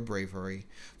much for your bravery,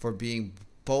 for being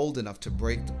bold enough to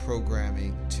break the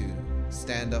programming, to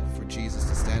stand up for Jesus,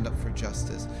 to stand up for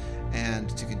justice, and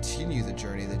to continue the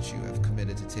journey that you have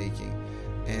committed to taking.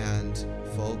 And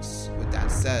folks, with that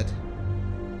said,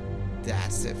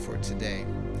 that's it for today.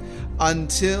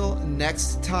 Until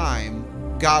next time,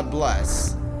 God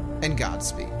bless and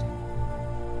Godspeed.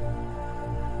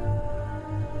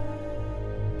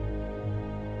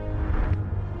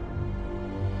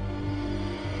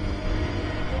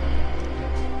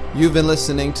 You've been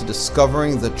listening to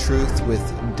Discovering the Truth with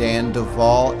Dan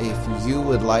Duvall. If you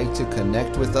would like to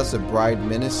connect with us at Bride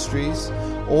Ministries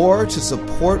or to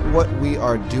support what we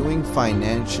are doing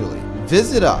financially,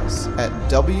 visit us at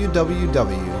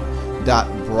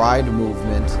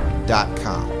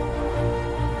www.bridemovement.com.